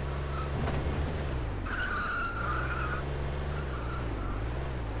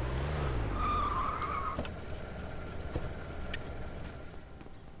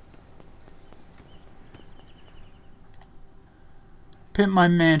 Pimp my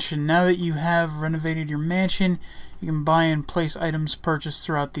mansion. Now that you have renovated your mansion, you can buy and place items purchased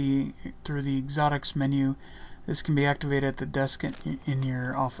through the exotics menu. This can be activated at the desk in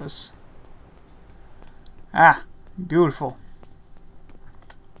your office. Ah, beautiful.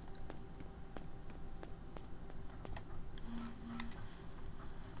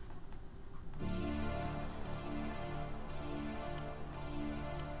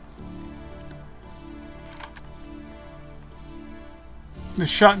 The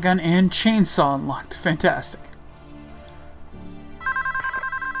shotgun and chainsaw unlocked. Fantastic.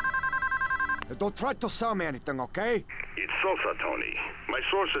 Don't try to sell me anything, okay? It's Sosa, Tony. My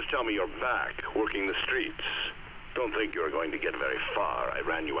sources tell me you're back, working the streets. Don't think you're going to get very far. I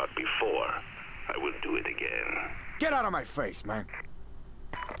ran you out before. I will do it again. Get out of my face, man.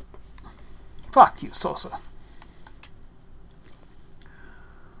 Fuck you, Sosa.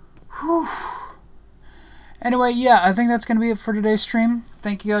 Whew. Anyway, yeah, I think that's going to be it for today's stream.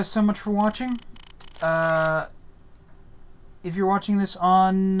 Thank you guys so much for watching. If you're watching this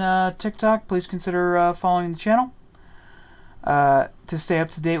on TikTok, please consider following the channel to stay up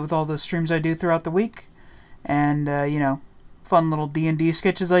to date with all the streams I do throughout the week. And, you know, fun little D&D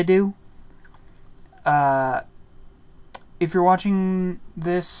sketches I do. If you're watching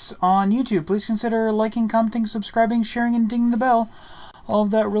this on YouTube, please consider liking, commenting, subscribing, sharing, and dinging the bell. All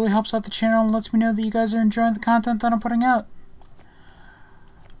of that really helps out the channel and lets me know that you guys are enjoying the content that I'm putting out.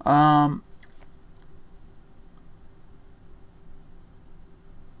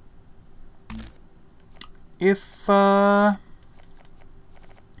 If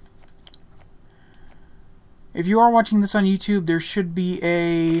you are watching this on YouTube, there should be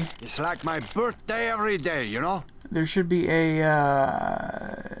a... It's like my birthday every day, you know? There should be a...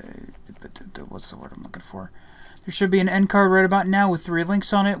 what's the word I'm looking for? There should be an end card right about now with 3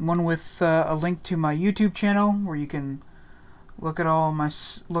 links on it. One with a link to my YouTube channel where you can look at all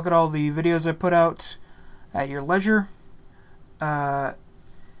the videos I put out at your leisure.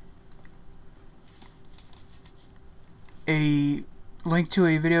 A link to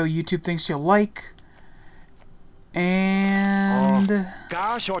a video YouTube thinks you'll like. And...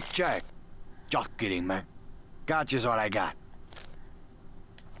 cash or check? Just kidding, man. Cash is all I got.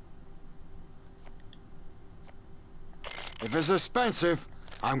 If it's expensive,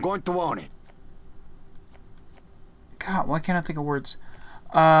 I'm going to own it. God, why can't I think of words?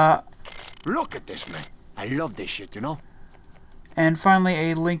 Look at this, man. I love this shit, you know? And finally,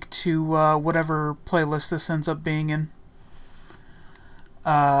 a link to whatever playlist this ends up being in.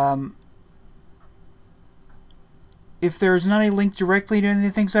 If there's not a link directly to any of the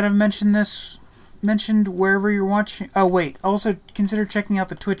things that I've mentioned wherever you're watching... Oh, wait. Also, consider checking out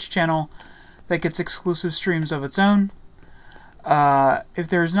the Twitch channel that gets exclusive streams of its own. If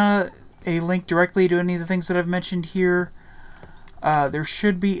there's not a link directly to any of the things that I've mentioned here, there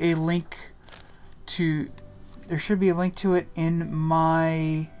should be a link to... There should be a link to it in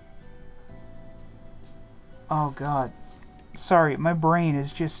my... Oh, God. Sorry, my brain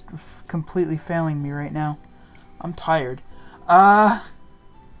is just completely failing me right now. I'm tired.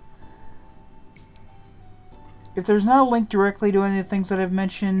 If there's not a link directly to any of the things that I've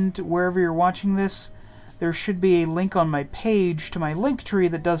mentioned wherever you're watching this, there should be a link on my page to my link tree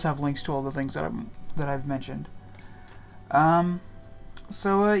that does have links to all the things that I've mentioned.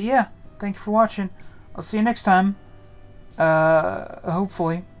 So yeah, thank you for watching. I'll see you next time.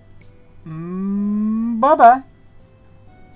 Hopefully. Bye bye.